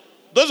telling you.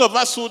 Those of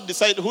us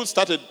who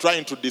started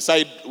trying to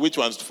decide which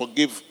ones to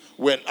forgive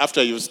when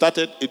after you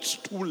started, it's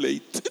too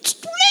late. It's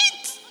too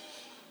late.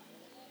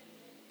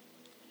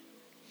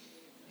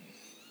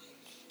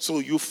 So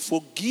you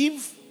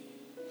forgive,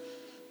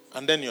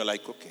 and then you're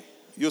like, okay,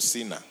 you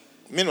sinner.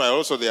 Meanwhile,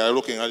 also they are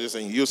looking at you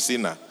saying, you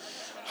sinner.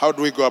 How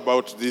do we go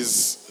about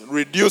this,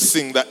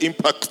 reducing the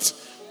impact?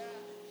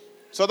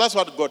 So that's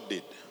what God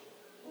did.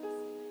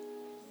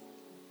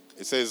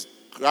 It says,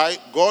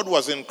 God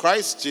was in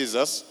Christ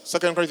Jesus,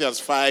 2 Corinthians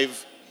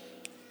 5,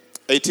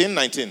 18,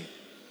 19.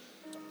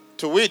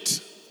 To wit,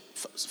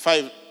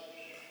 5,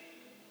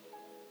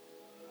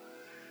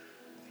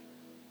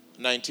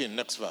 19,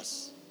 next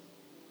verse.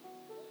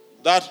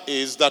 That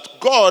is that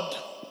God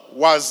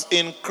was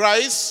in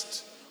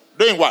Christ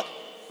doing what?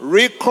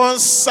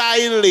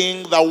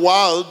 Reconciling the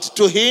world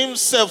to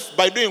himself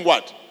by doing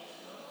what?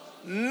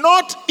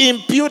 Not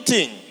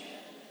imputing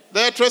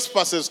their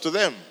trespasses to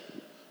them.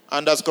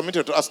 And has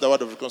committed to us the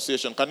word of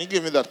reconciliation. Can you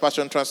give me that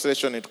Passion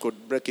Translation? It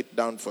could break it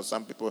down for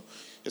some people,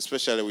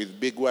 especially with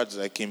big words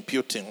like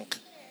imputing.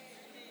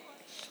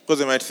 Because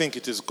they might think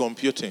it is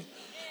computing.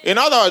 In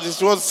other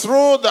words, it was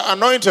through the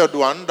anointed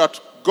one that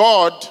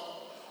God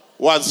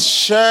was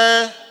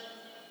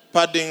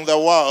padding the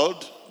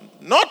world,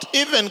 not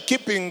even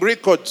keeping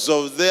records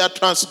of their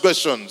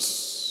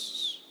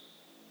transgressions.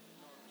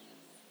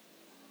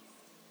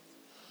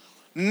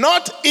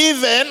 Not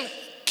even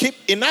keep,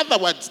 in other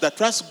words, the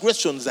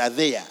transgressions are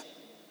there.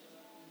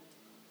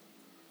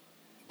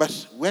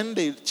 But when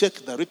they check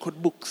the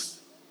record books,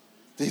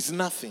 there's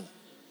nothing.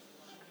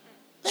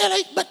 They're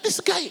like, but this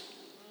guy,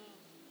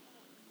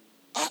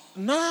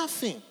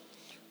 nothing.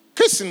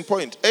 Case in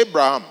point,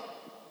 Abraham.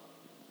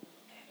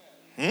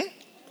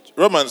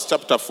 Romans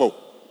chapter 4.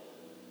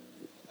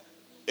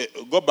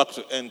 Go back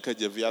to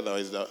NKJV,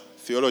 otherwise the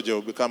theology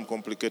will become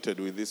complicated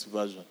with this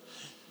version.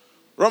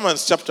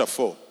 Romans chapter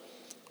 4.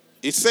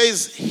 It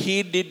says,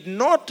 he did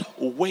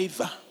not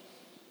waver.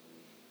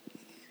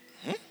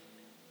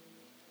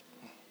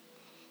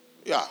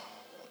 Yeah.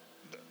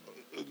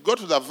 Go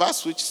to the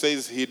verse which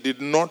says he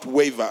did not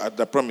waver at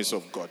the promise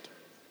of God.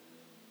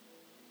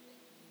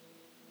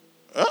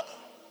 Huh?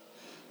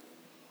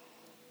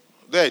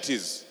 There it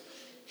is.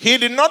 He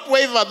did not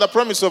waver at the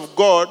promise of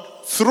God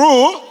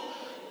through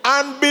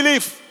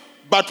unbelief,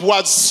 but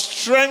was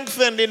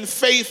strengthened in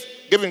faith,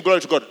 giving glory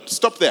to God.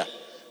 Stop there.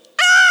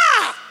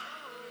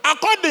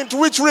 According to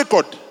which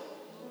record?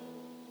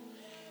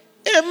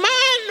 A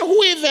man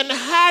who even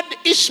had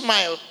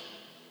Ishmael.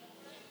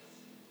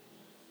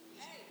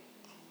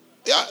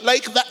 Yeah,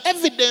 like the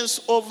evidence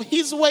of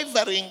his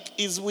wavering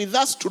is with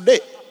us today.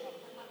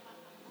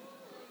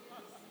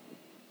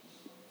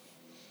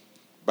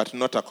 But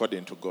not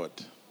according to God.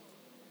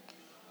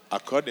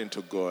 According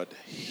to God,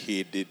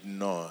 he did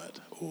not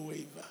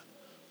waver.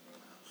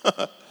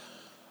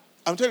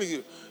 I'm telling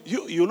you,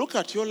 you look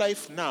at your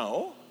life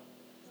now,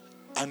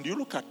 and you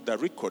look at the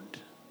record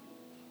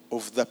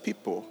of the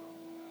people,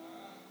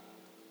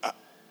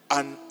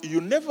 and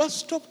you never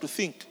stop to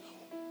think,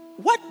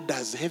 what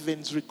does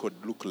heaven's record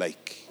look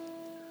like?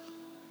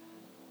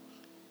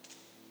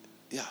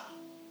 Yeah.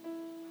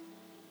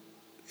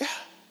 Yeah.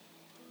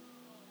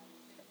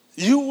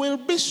 You will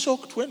be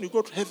shocked when you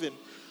go to heaven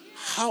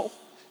how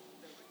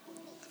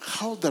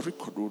the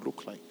record will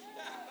look like.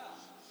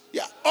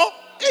 Yeah. Oh,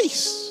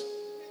 ace.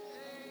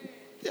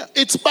 Yeah.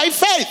 It's by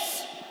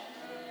faith.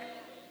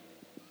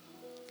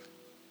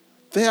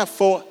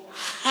 Therefore,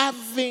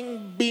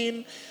 having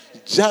been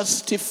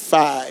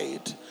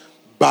justified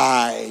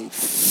by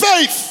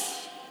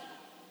faith,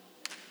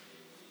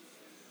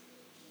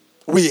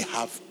 we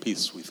have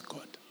peace with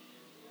God.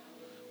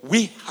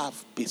 We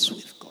have peace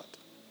with God.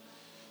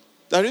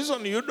 The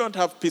reason you don't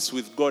have peace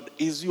with God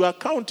is you are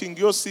counting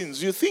your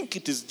sins. You think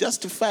it is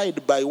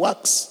justified by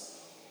works.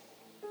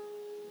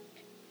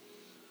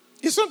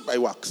 It's not by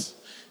works.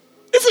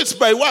 If it's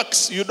by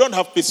works, you don't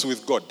have peace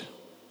with God.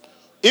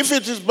 If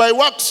it is by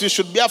works, you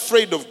should be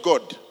afraid of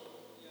God.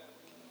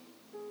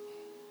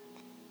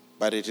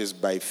 But it is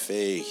by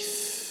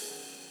faith.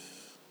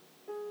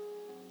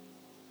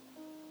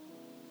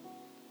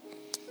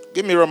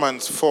 Give me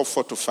Romans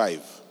 4:4-5.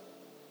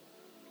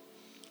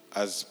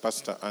 As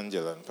Pastor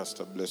Angela and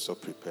Pastor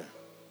Blesso prepare.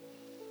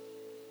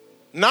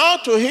 Now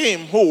to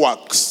him who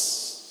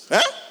works,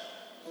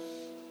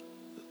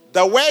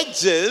 the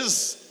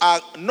wages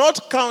are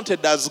not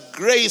counted as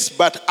grace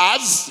but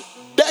as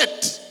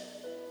debt.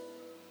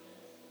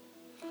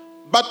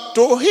 But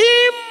to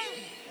him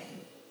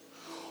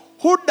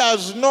who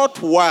does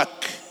not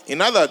work,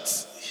 in other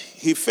words,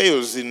 he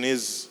fails in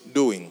his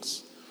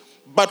doings.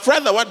 But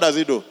rather, what does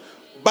he do?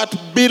 But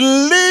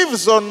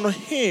believes on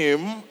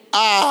him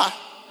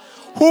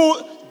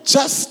who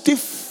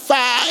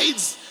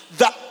justifies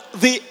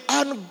the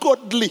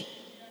ungodly.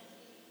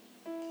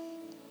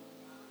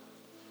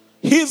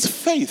 His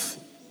faith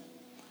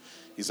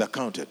is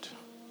accounted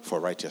for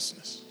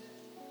righteousness.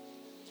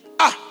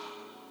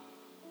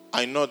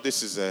 I know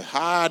this is a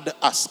hard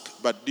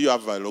ask, but do you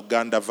have a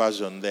Luganda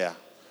version there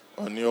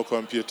on your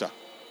computer?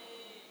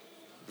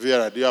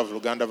 Vera, do you have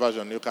Luganda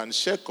version? You can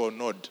shake or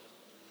nod.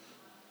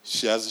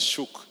 She has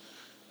shook.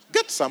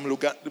 Get some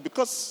Luganda,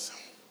 because...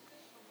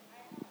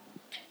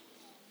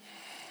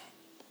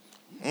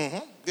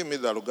 Give me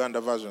the Luganda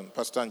version.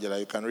 Pastor Angela,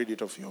 you can read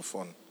it off your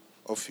phone,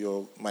 off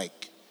your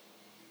mic.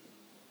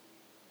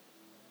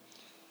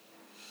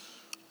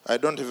 I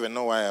don't even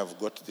know why I've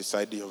got this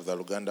idea of the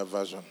Luganda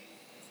version.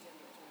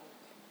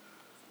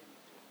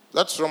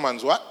 That's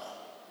Romans what?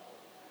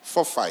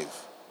 4:5.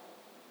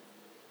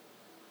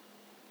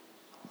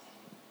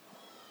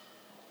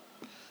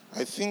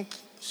 I think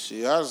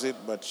she has it,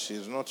 but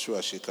she's not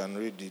sure she can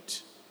read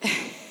it.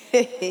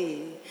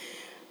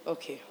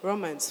 Okay,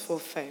 Romans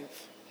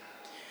 4:5.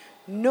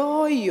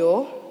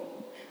 Noyo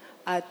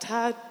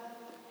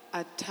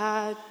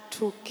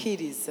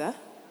atatukiriza.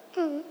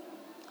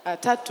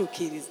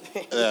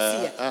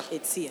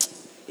 It's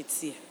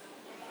here.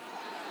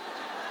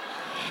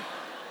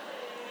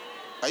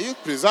 Are you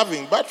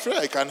preserving battery?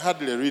 I can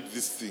hardly read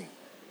this thing.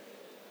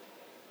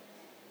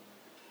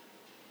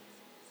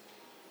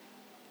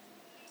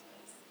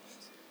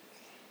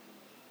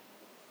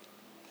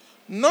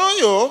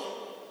 Noyo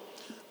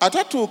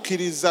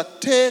atatuukiriza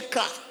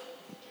tteeka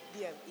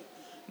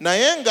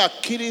naye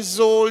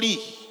ng'akkiriza oli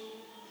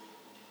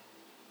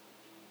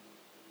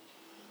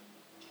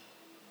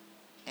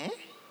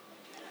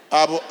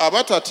abo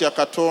abatatya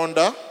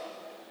Katonda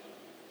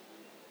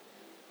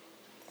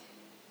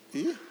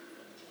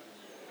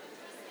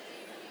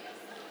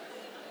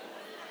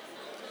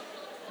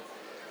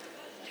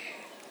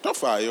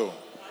tofaayo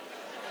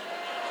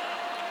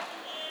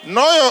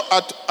n'oyo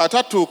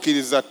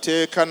atatuukiriza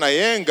tteeka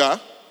naye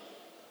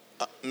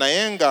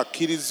nga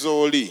akkiriza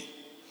oli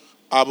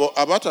abo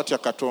abatatya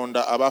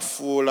Katonda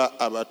abafuula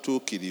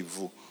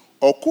abatuukirivu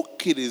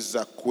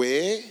okukkiriza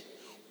kwe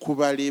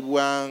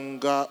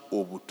kubalibwanga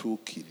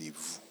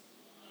obutuukirivu.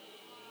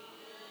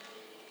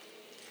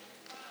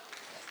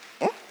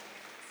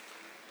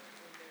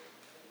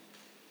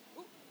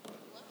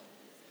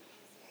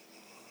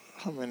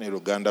 How many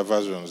Luganda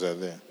versions are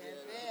there?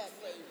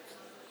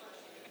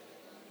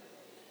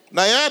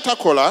 Naye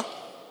atakola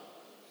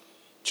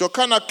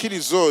kyokka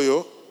n'akkiriza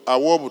oyo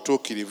awa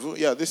obutuukirivu.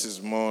 Yeah, this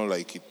is more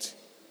like it.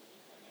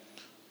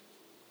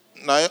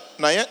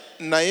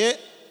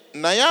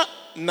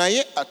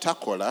 Naye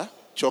atakola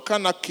kyokka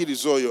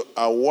n'akkiriza oyo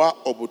awa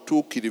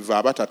obutuukirivu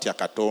abatatya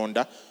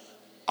Katonda,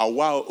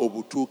 awa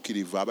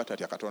obutuukirivu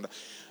abatatya Katonda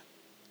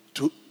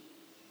to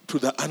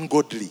the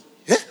ungodly.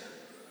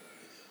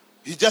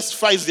 He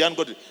justifies the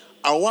ungodly.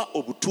 Awa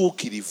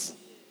obutuukirivu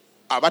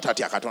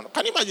abatatya Katonda.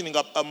 Can you imagine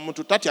nga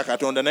muntu tatya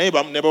Katonda naye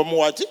ne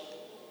bamuwaki?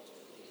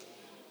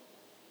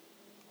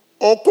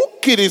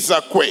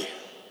 Okukkiriza kwe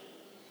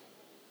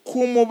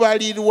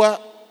kumubalirwa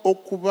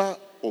okuba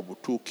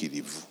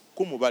obutuukirivu.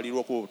 Kumubalirwa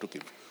okuba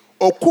obutuukirivu.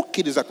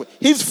 Okukkiriza kwe.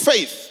 His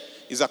faith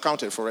is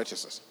accounted for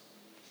righteousness.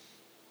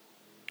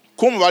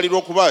 Kumubalirwa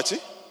okuba ki?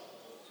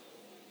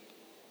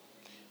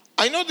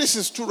 I know this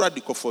is too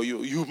radical for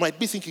you. You might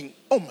be thinking,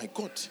 oh my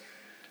God.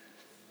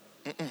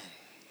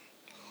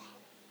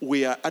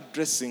 We are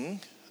addressing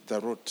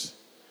the root.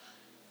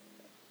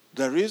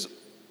 There is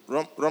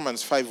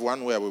Romans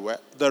 5:1 where we were.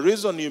 The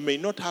reason you may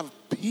not have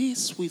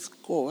peace with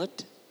God,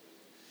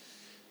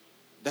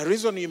 the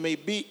reason you may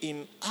be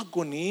in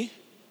agony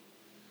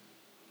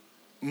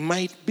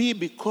might be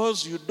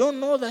because you don't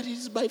know that it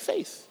is by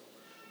faith.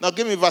 Now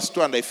give me verse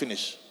 2 and I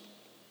finish.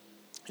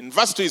 In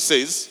verse 2 it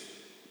says,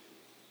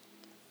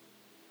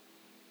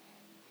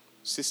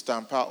 Sister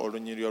Mpa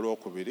olunyiri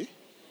olwokubiri.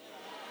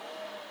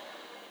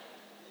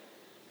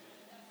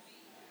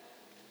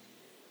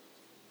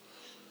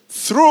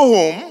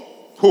 Through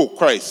who?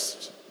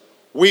 Christ.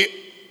 We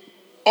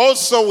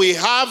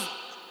have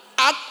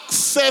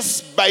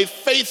access by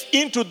faith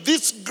into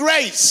this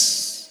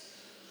grace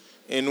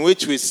in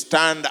which we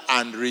stand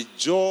and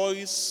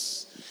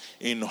rejoice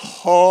in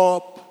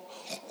hope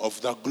of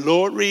the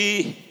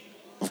glory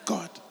of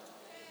God.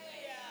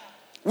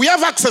 We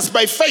have access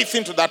by faith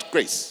into that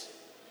grace.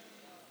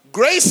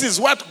 Grace is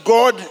what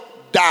God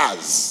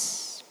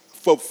does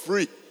for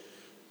free.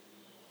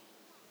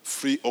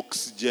 Free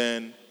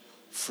oxygen,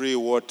 free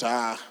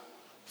water,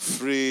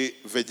 free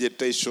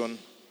vegetation,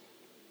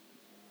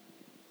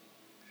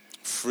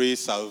 free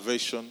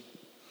salvation.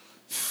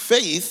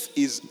 Faith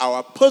is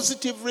our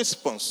positive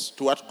response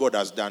to what God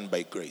has done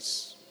by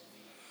grace.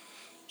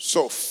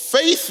 So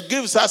faith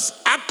gives us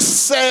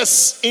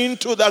access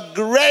into the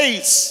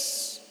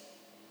grace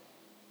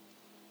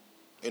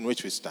in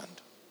which we stand.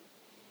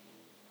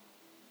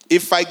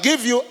 If I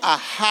give you a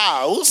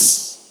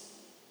house,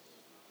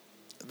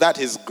 that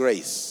is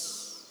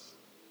grace.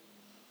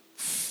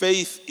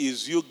 Faith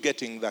is you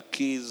getting the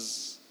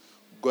keys,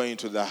 going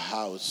to the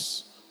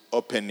house,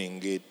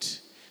 opening it,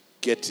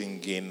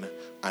 getting in,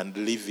 and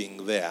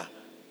living there.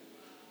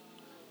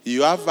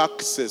 You have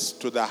access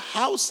to the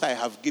house I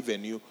have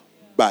given you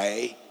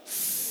by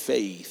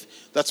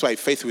faith. That's why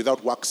faith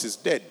without works is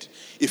dead.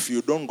 If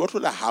you don't go to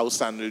the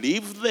house and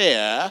live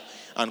there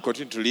and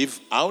continue to live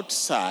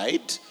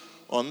outside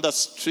on the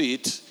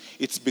street,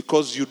 it's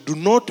because you do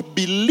not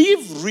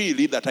believe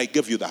really that I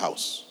gave you the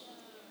house.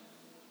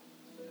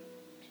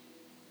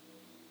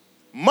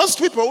 Most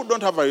people who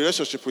don't have a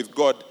relationship with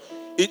God,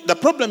 the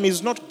problem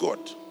is not God.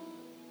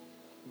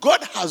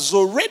 God has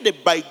already,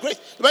 by grace,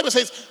 the Bible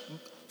says,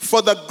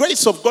 for the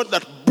grace of God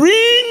that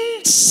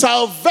brings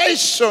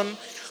salvation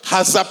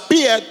has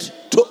appeared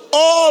to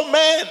all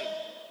men.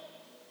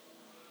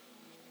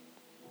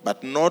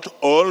 But not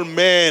all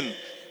men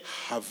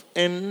have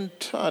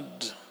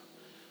entered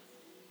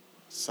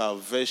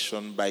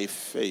salvation by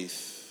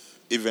faith,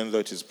 even though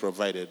it is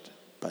provided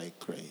by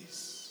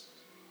grace.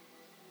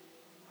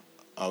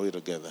 Are we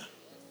together?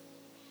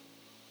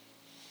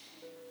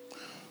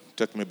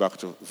 Take me back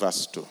to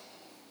verse 2. It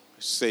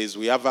says,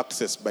 we have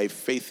access by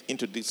faith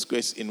into this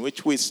grace in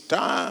which we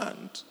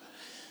stand.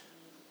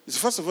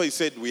 First of all, he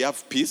said we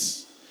have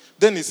peace.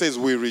 Then he says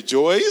we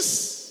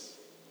rejoice.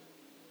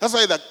 That's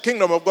why the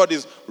kingdom of God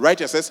is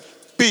righteousness,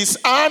 peace,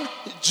 and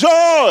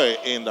joy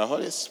in the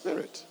Holy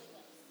Spirit.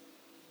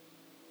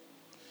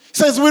 He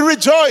says we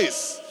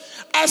rejoice.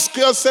 Ask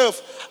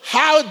yourself,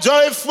 how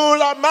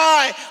joyful am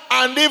I?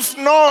 And if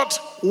not,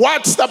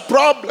 what's the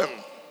problem?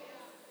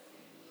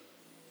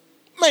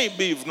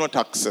 Maybe you've not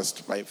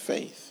accessed by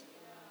faith.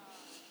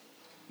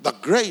 The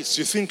grace,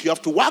 you think you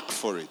have to work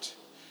for it.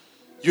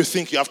 You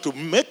think you have to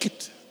make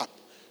it up.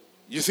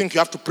 You think you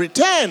have to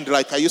pretend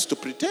like I used to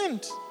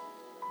pretend?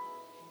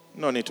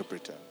 No need to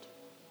pretend.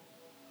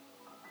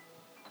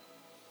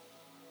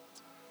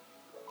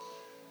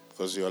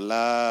 Because you're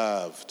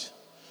loved.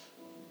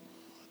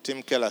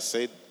 Tim Keller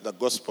said the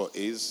gospel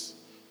is,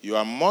 you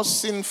are more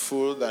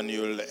sinful than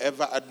you'll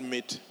ever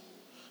admit,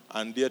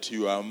 and yet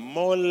you are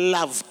more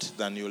loved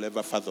than you'll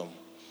ever fathom.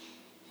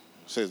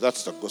 Says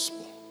that's the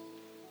gospel.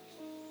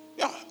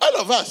 Yeah,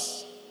 all of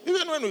us.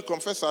 Even when we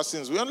confess our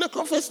sins, we only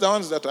confess the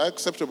ones that are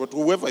acceptable to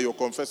whoever you're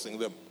confessing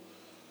them.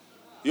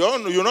 You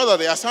know that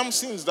there are some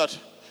sins that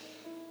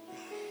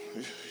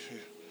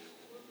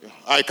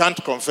I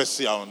can't confess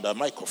here on the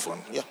microphone.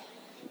 Yeah.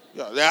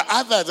 There are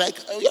others like,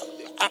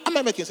 am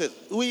I making sense?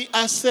 We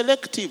are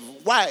selective.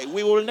 Why?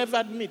 We will never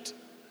admit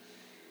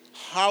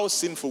how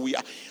sinful we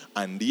are.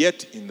 And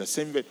yet, in the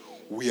same way,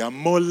 we are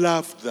more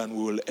loved than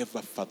we will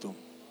ever fathom.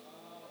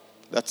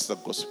 That's the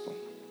gospel.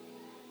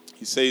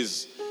 He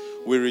says,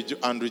 we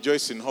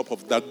rejoice in hope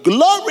of the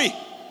glory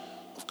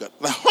of God.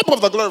 The hope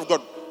of the glory of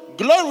God.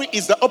 Glory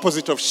is the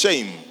opposite of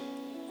shame.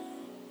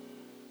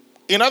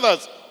 In other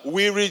words,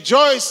 we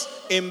rejoice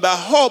in the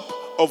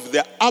hope of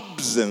the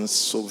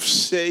absence of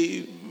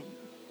shame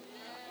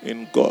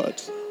in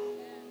God.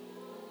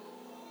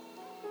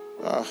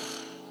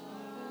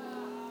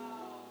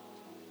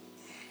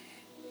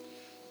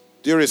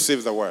 Do you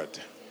receive the word?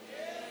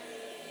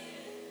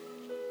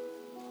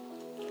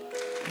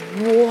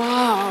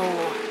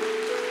 Wow.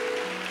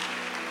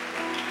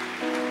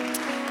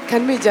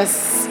 Can we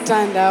just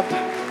stand up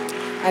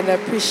and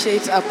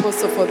appreciate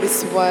Apostle for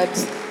this word?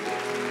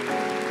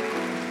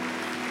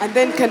 And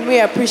then can we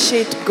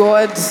appreciate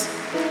God?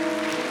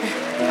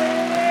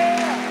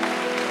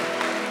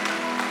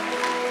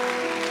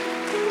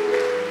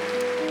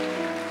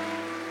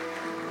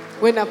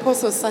 When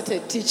Apostle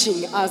started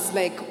teaching, I was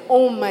like,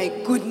 oh my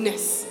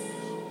goodness,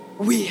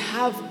 we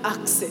have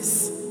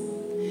access.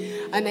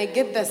 And I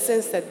get the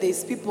sense that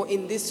there's people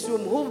in this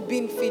room who've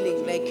been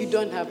feeling like you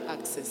don't have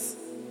access.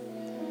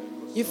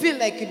 You feel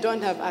like you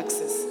don't have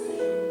access.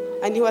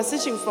 And he was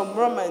teaching from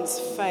Romans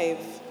 5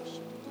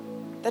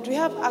 that we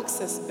have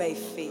access by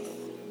faith.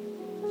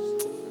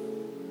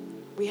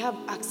 We have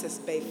access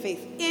by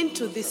faith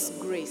into this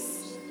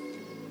grace.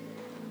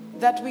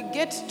 That we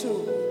get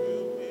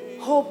to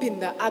hope in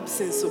the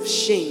absence of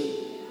shame.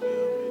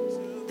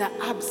 The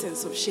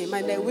absence of shame.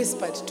 And I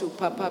whispered to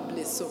Papa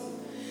Blesso,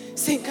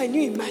 saying, can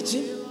you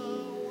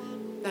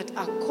imagine that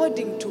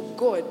according to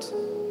God,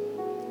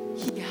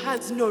 he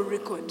has no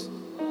record?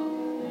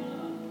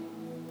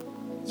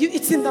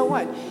 It's in the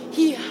word.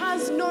 He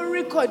has no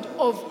record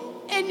of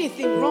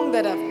anything wrong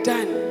that I've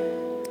done.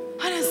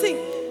 And I'm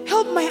saying,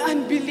 help my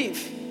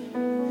unbelief.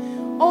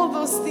 All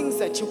those things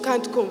that you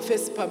can't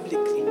confess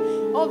publicly.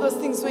 All those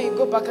things where you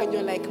go back and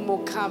you're like,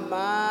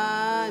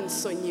 Mokama and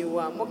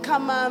Sonyiwa,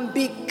 Mokama and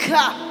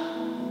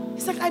Bika.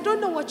 It's like, I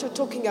don't know what you're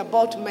talking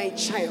about, my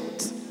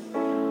child.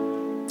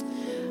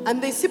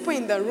 And there's people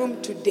in the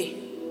room today.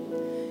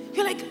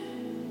 You're like,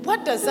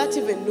 what does that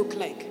even look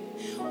like?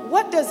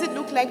 What does it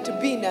look like to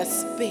be in a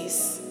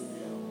space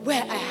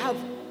where I have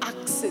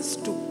access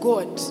to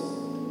God?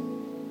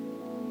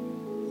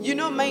 You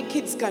know, my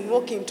kids can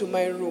walk into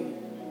my room.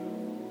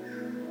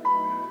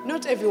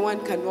 Not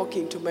everyone can walk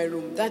into my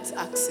room. That's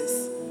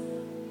access.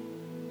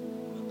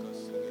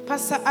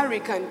 Pastor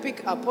Ari can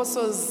pick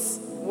Apostle's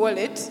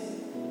wallet,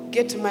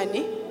 get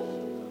money,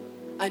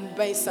 and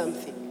buy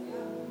something.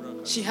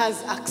 She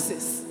has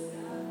access.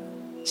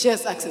 She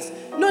has access.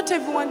 Not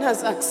everyone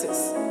has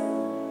access.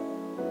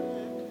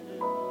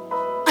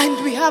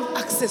 And we have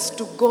access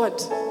to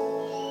God.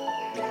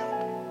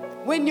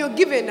 When you're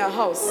given a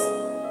house,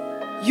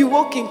 you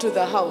walk into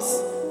the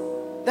house.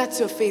 That's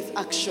your faith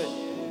action.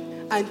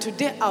 And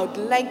today I would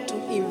like to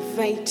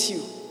invite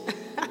you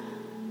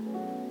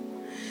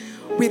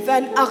with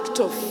an act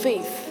of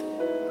faith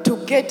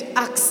to get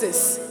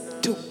access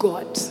to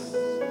God,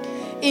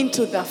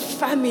 into the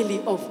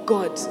family of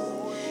God.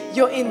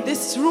 You're in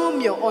this room,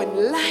 you're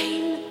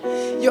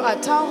online, you're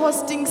at our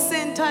hosting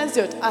centers,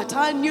 you're at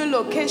our new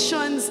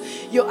locations,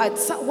 you're at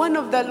one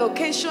of the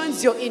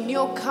locations, you're in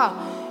your car,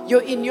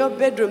 you're in your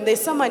bedroom,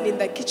 there's someone in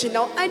the kitchen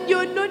now, and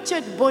you're not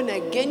yet born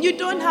again. You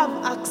don't have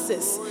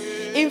access.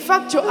 In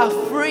fact, you're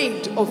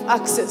afraid of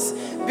access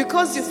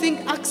because you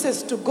think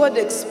access to God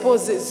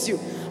exposes you.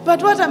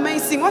 But what am I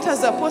saying? What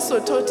has the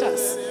apostle taught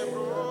us?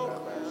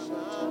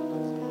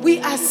 We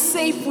are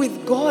safe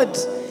with God.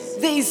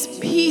 There is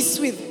peace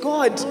with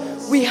God.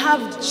 We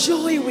have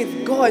joy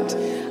with God.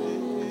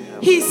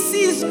 He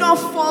sees no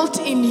fault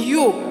in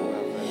you.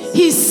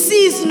 He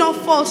sees no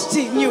fault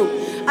in you.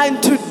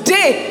 And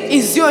today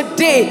is your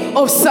day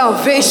of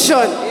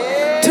salvation.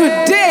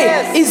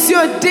 Today is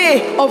your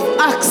day of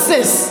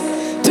access.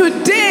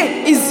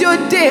 Today is your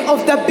day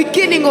of the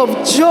beginning of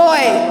joy.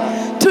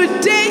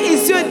 Today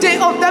is your day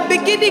of the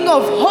beginning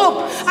of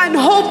hope. And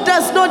hope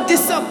does not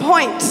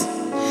disappoint.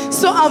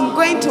 So I'm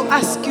going to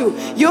ask you,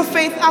 your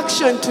faith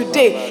action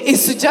today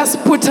is to just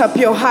put up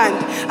your hand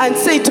and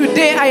say,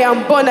 today I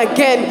am born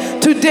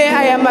again. Today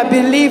I am a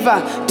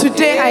believer.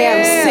 Today I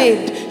am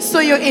saved. So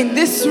you're in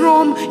this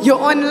room, you're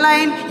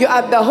online, you're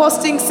at the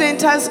hosting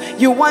centers,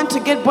 you want to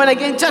get born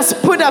again,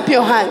 just put up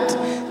your hand.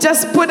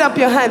 Just put up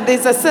your hand.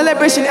 There's a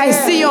celebration. I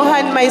see your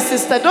hand, my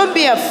sister. Don't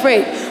be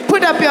afraid.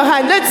 Put up your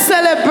hand. Let's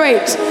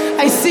celebrate.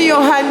 I see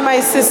your hand, my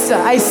sister.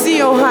 I see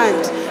your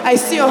hand. I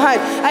see your hand.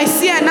 I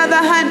see another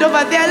hand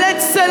over there.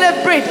 Let's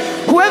celebrate.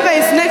 Whoever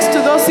is next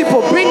to those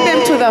people, bring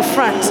them to the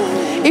front.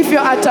 If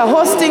you're at a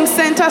hosting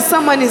center,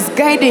 someone is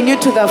guiding you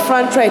to the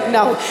front right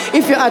now.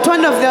 If you're at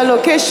one of their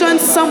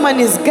locations,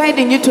 someone is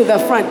guiding you to the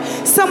front.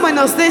 Someone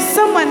else, there's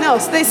someone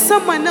else, there's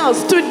someone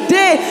else.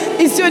 Today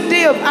is your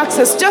day of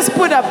access. Just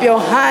put up your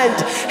hand.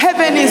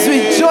 Heaven is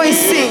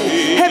rejoicing.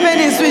 Heaven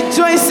is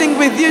rejoicing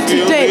with you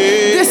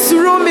today. This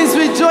room is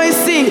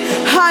rejoicing.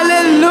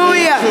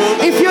 Hallelujah.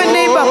 If your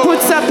neighbor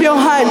puts up your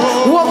hand,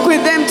 walk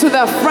with them to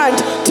the front.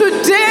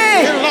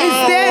 Today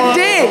is their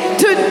day.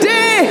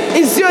 Today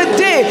is your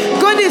day.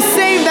 God is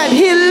saying that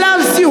He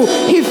loves you.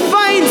 He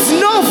finds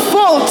no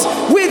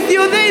fault with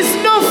you. There is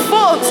no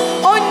fault,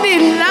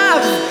 only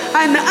love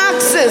and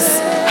access.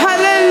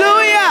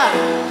 Hallelujah.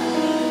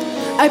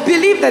 I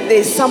believe that there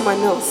is someone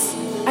else.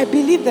 I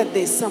believe that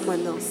there is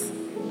someone else.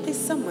 There's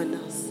someone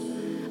else.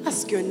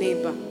 Ask your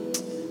neighbor,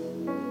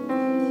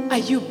 are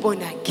you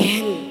born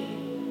again?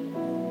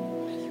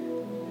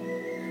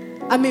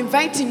 I'm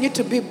inviting you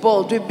to be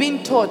bold. We've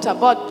been taught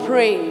about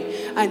praying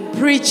and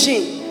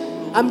preaching.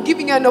 I'm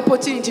giving you an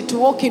opportunity to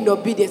walk in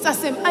obedience.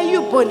 Ask them, are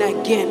you born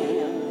again?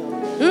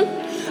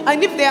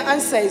 And if their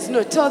answer is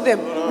no, tell them,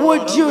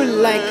 would you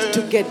like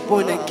to get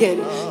born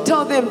again?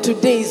 Tell them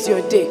today is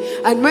your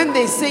day. And when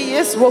they say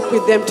yes, walk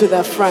with them to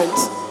the front.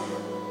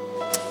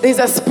 There's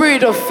a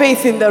spirit of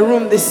faith in the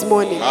room this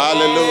morning.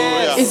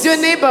 Hallelujah. Is your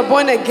neighbor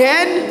born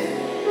again?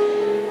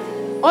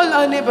 All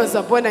our neighbors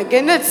are born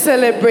again. Let's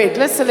celebrate.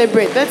 Let's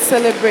celebrate. Let's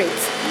celebrate.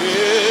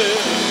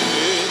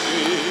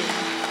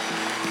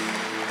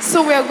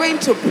 So we are going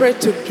to pray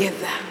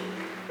together.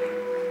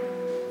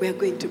 We are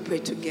going to pray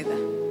together.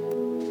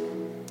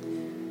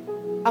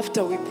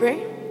 After we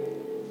pray,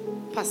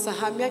 Pastor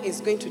Hamia is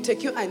going to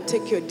take you and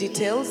take your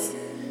details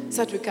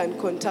so that we can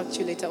contact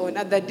you later on.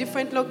 At the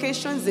different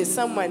locations, there's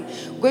someone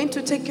going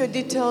to take your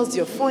details,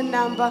 your phone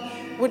number,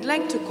 would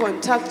like to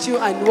contact you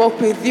and walk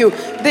with you.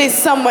 There's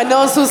someone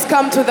else who's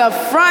come to the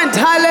front.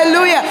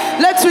 Hallelujah.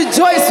 Let's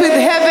rejoice with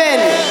heaven.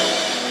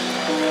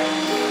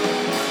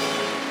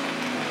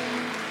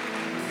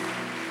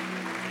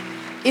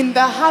 In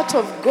the heart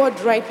of God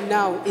right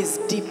now is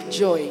deep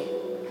joy.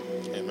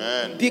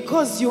 Amen.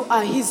 Because you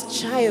are His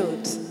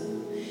child.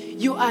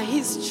 You are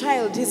His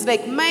child. He's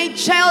like, my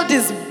child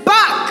is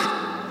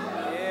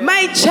back.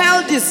 My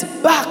child is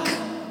back.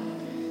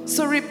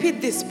 So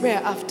repeat this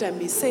prayer after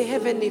me. Say,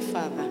 Heavenly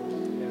Father,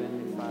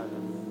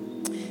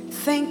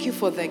 thank you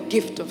for the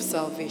gift of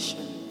salvation.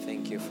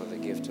 Thank you for the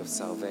gift of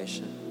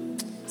salvation.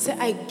 Say,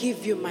 I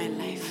give you my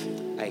life.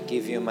 I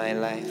give you my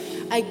life.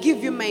 I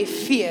give you my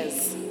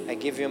fears. I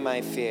give you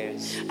my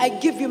fears. I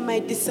give you my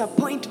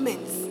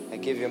disappointments. I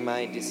give you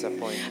my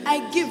disappointment.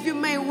 I give you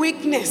my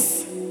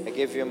weakness. I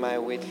give you my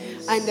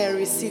weakness. And I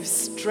receive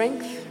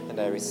strength. And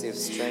I receive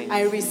strength.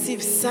 I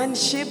receive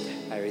sonship.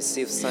 I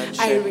receive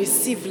sonship. I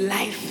receive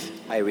life.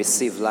 I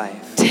receive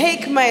life.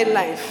 Take my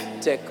life.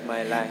 Take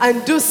my life.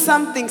 And do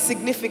something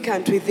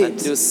significant with it. And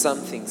do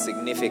something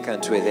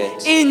significant with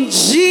it. In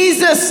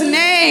Jesus'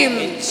 name.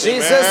 In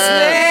Jesus'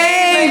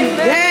 name.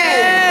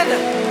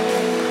 Amen.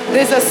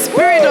 There's a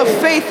spirit of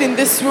faith in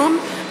this room.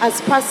 As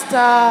Pastor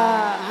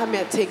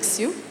Hamia takes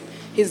you,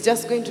 he's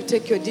just going to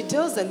take your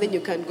details and then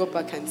you can go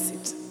back and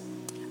sit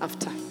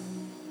after.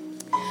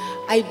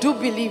 I do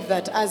believe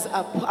that as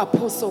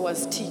Apostle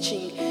was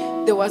teaching,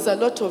 there was a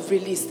lot of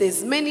release.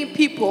 There's many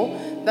people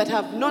that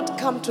have not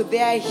come to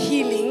their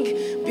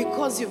healing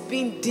because you've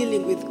been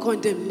dealing with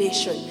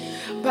condemnation.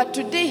 But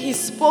today he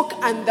spoke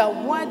and the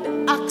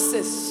word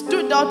access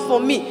stood out for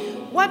me.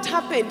 What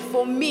happened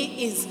for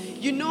me is,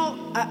 you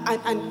know,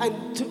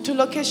 and to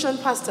location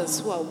pastors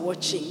who are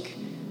watching,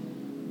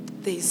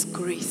 there is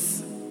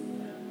grace.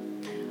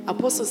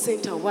 Apostle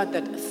sent a word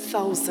that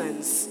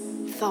thousands.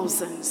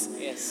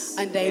 Yes.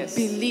 And I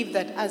believe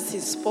that as he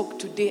spoke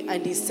today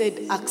and he said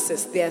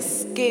access, there are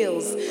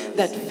scales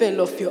that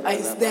fell off your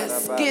eyes. There are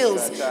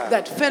scales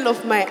that fell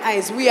off my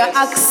eyes. We are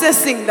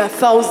accessing the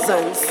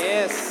thousands.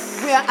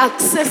 Yes. We are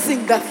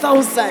accessing the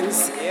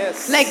thousands.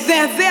 Yes. Like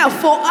they're there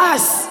for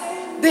us.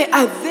 They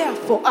are there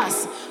for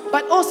us.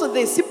 But also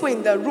there's people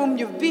in the room,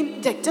 you've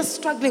been just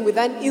struggling with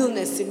an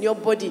illness in your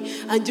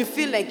body and you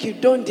feel like you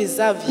don't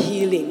deserve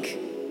healing.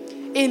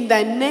 In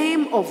the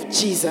name of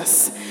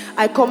Jesus,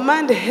 I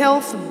command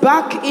health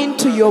back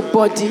into your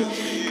body.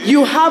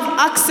 You have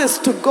access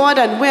to God,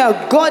 and where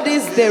God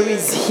is, there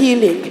is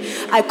healing.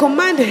 I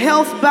command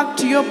health back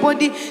to your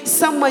body.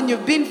 Someone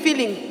you've been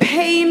feeling pain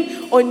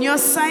pain on your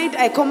side,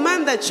 I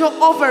command that your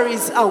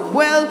ovaries are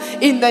well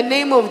in the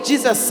name of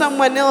Jesus.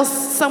 Someone else,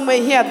 somewhere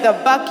here at the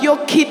back,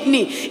 your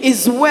kidney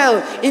is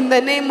well in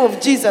the name of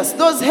Jesus.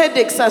 Those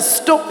headaches are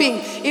stopping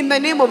in the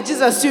name of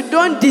Jesus. You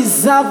don't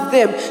deserve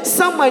them.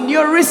 Someone,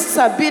 your wrists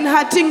have been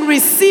hurting.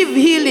 Receive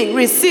healing.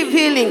 Receive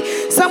healing.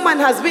 Someone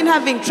has been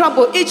having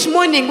trouble. Each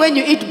morning when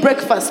you eat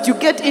breakfast, you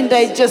get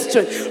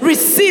indigestion.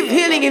 Receive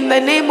healing in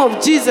the name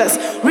of Jesus.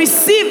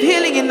 Receive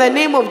healing in the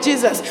name of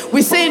Jesus.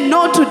 We say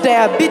no to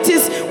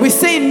diabetes. We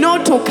say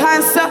no to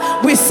cancer.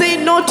 We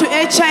say no to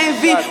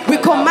HIV. We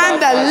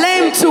command the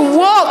lame to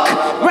walk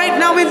right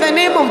now in the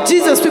name of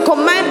Jesus. We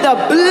command the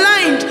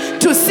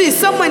blind to see.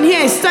 Someone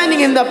here is standing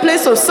in the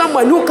place of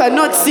someone who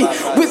cannot see.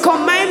 We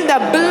command the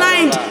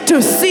blind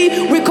to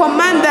see. We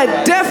command the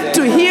deaf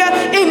to hear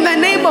in the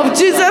name of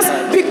Jesus,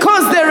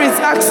 because there is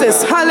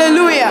access.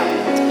 Hallelujah.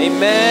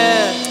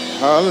 Amen.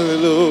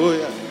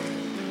 Hallelujah.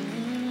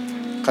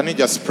 Can you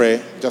just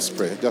pray? Just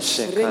pray. Just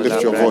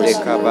lift your voice.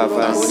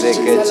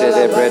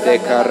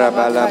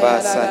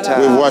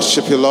 We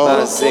worship you, Lord.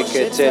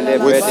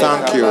 We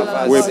thank you.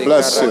 We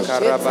bless you.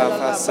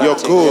 You're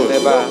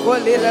good.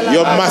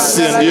 Your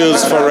mercy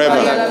endures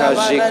forever.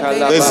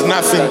 There's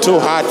nothing too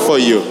hard for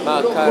you.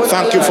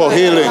 Thank you for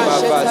healing.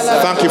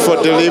 Thank you for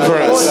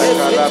deliverance.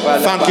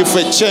 Thank you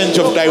for change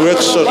of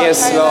direction.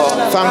 Yes,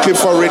 Lord. Thank you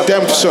for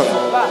redemption.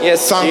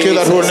 Yes, thank you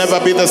that we'll never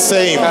be the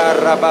same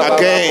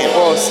again.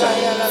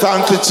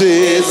 Thank you,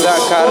 Jesus.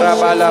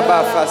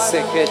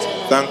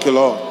 Thank you,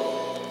 Lord.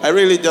 I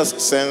really just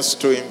sense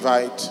to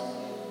invite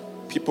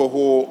people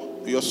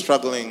who you're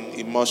struggling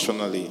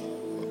emotionally.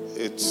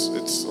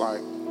 It's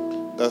like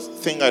the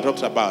thing I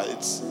talked about.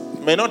 It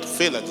may not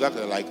feel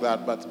exactly like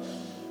that, but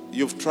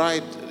you've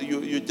tried.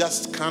 You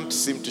just can't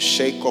seem to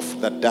shake off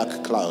that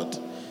dark cloud.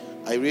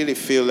 I really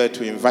feel led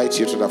to invite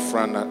you to the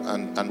front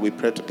and we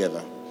pray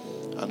together.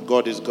 And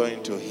God is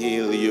going to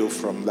heal you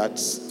from that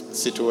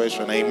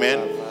situation.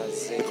 Amen.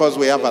 Because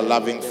we have a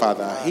loving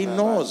Father. He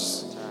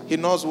knows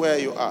where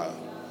you are.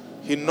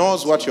 He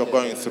knows what you're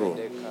going through.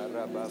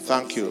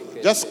 Thank you.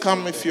 Just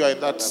come if you are in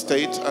that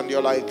state and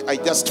you're like, I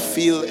just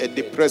feel a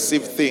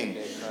depressive thing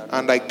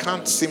and I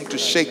can't seem to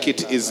shake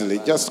it easily.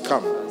 Just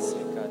come.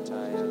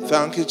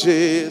 Thank you,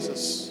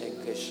 Jesus.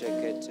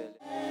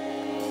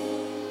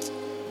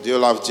 Do you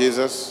love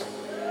Jesus?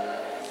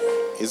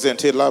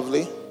 Isn't he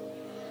lovely?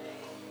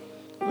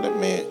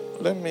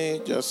 Let me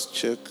just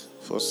check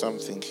for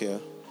something here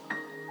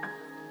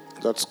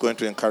that's going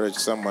to encourage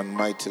someone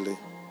mightily.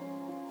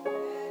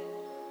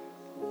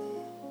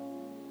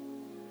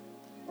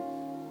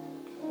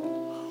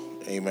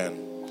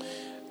 Amen.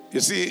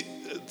 You see,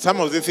 some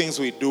of the things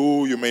we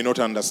do, you may not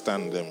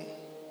understand them.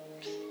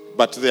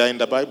 But they are in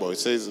the Bible. It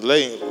says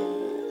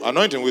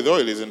anointing with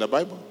oil is in the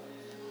Bible.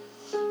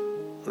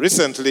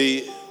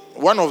 Recently,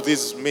 one of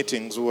these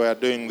meetings, we were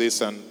doing this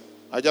and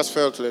I just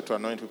felt led to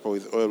anoint people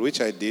with oil,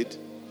 which I did.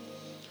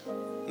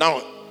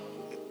 Now,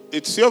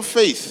 it's your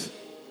faith.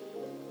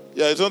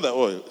 Yeah, it's not the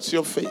oil. It's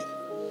your faith.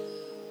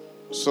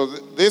 So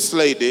this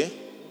lady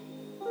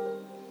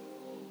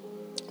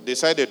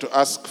decided to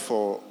ask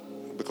for,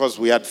 because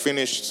we had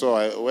finished,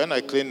 so when I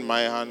cleaned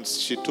my hands,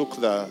 she took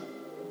the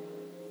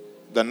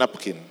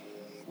napkin,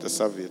 the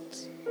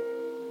serviette.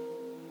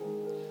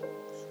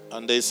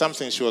 And there is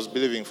something she was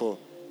believing for.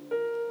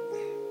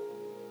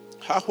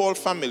 Her whole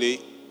family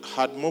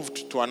had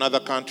moved to another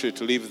country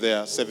to live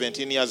there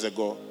 17 years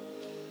ago.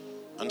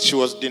 And she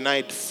was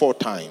denied 4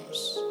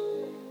 times.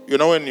 You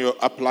know when you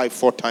apply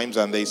 4 times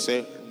and they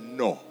say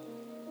no.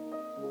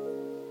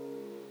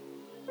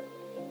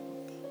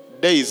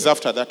 Days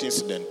after that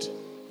incident,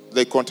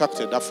 they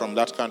contacted her from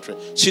that country.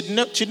 She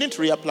didn't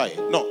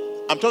reapply. No,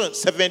 I'm talking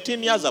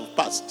 17 years have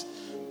passed.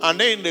 And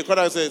then they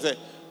contacted her and say,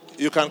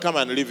 you can come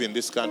and live in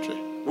this country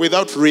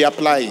without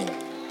reapplying.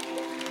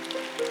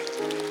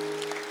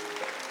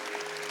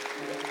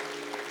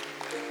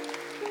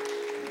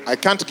 I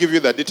can't give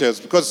you the details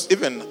because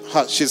even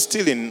her, she's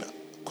still in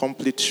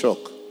complete shock.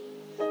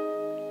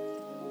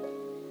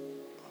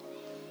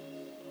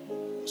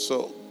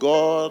 So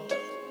God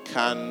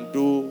can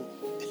do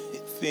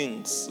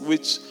things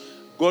which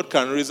God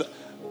can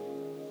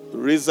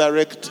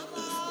resurrect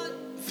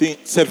things.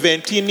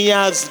 17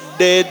 years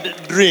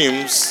dead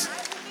dreams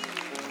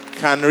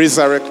can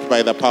resurrect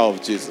by the power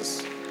of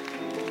Jesus.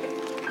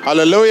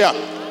 Hallelujah.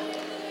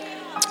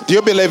 Do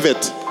you believe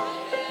it?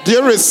 Do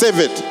you receive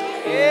it?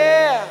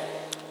 Yeah.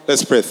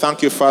 Let's pray.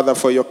 Thank you, Father,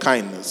 for your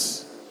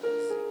kindness.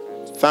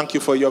 Thank you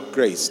for your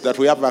grace, that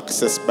we have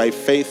access by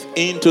faith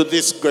into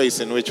this grace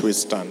in which we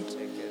stand.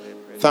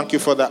 Thank you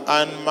for the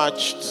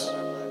unmatched,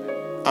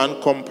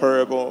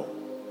 uncomparable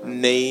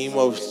name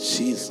of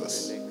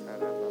Jesus,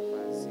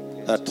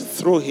 that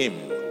through him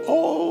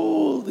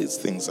all these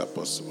things are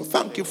possible.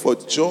 Thank you for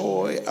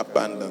joy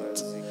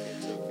abundant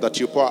that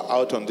you pour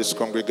out on this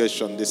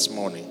congregation this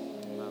morning,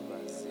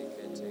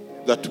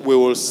 that we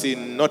will see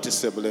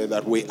noticeably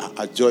that we are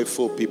a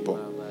joyful people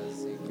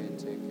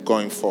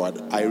going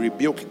forward. I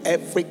rebuke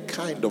every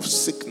kind of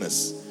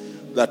sickness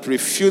that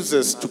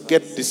refuses to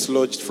get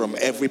dislodged from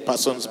every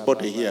person's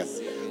body here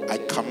I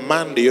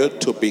command you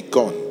to be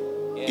gone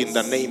in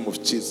the name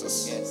of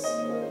Jesus.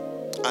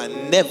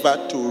 And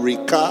never to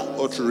recur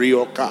or to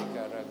reoccur.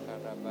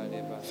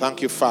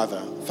 Thank you,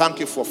 Father. Thank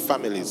you for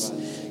families.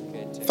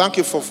 Thank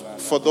you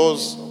for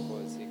those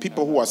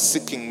people who are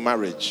seeking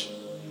marriage.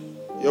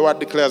 Your word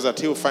declares that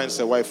he who finds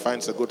a wife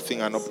finds a good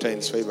thing and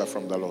obtains favor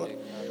from the Lord.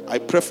 I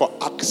pray for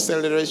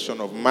acceleration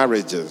of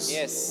marriages.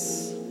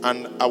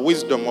 And a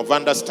wisdom of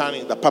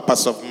understanding the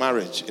purpose of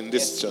marriage in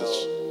this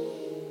church.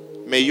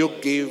 May you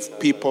give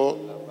people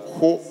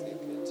who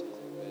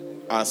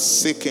are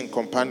seeking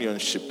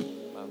companionship,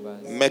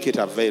 make it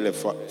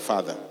available,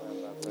 Father,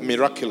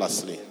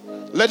 miraculously.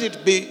 Let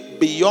it be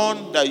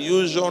beyond the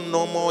usual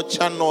normal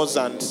channels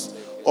and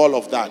all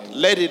of that.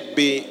 Let it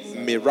be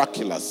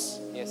miraculous.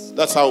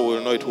 That's how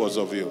we'll know it was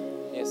of you.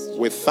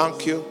 We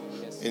thank you.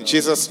 In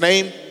Jesus'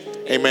 name,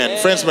 amen.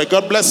 Friends, may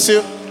God bless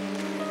you.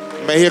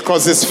 May he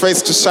cause his face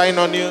to shine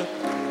on you.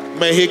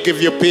 May he give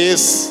you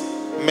peace.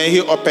 May he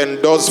open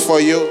doors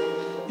for you.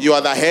 You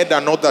are the head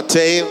and not the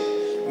tail.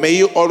 May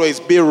you always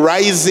be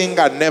rising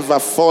and never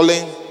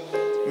falling.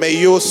 May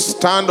you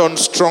stand on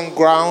strong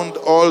ground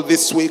all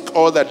this week,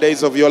 all the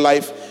days of your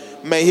life.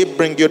 May he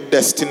bring you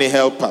destiny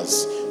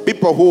helpers.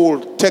 People who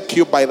will take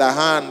you by the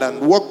hand and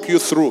walk you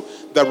through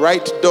the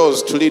right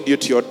doors to lead you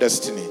to your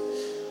destiny.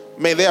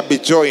 May there be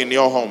joy in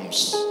your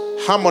homes,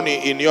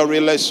 harmony in your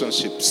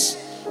relationships,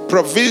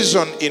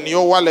 provision in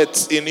your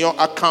wallets, in your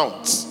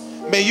accounts.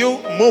 May you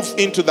move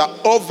into the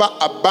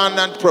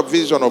overabundant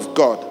provision of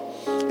God.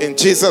 In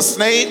Jesus'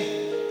 name,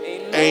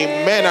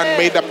 amen. And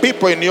may the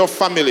people in your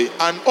family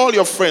and all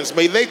your friends,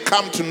 may they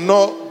come to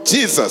know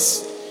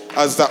Jesus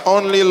as the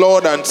only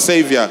Lord and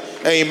Savior.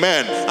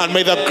 Amen. And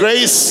may the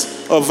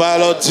grace of our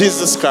Lord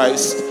Jesus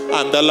Christ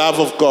and the love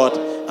of God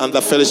and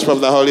the fellowship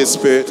of the Holy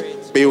Spirit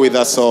be with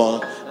us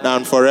all now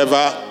and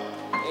forever.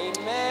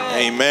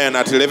 Amen.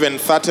 At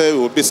 11:30, we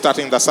will be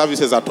starting the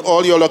services at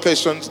all your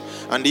locations.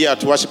 And here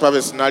at Worship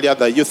Harvest Nalia,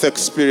 the youth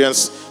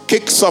experience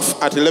kicks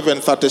off at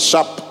 11:30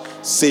 sharp.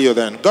 See you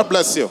then. God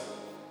bless you.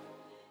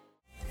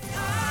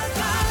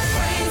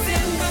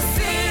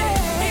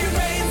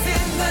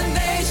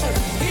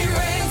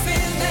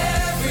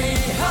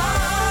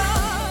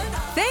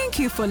 Thank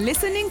you for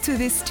listening to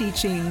this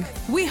teaching.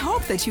 We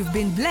hope that you've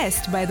been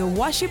blessed by the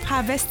Worship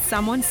Harvest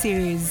Sermon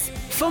series.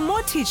 For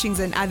more teachings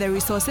and other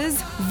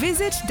resources,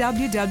 visit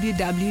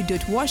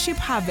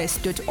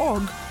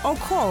www.worshipharvest.org or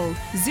call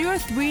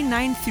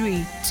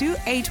 0393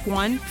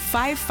 281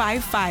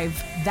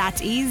 555.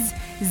 That is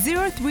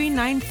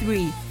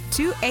 0393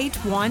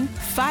 281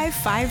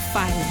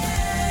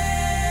 555.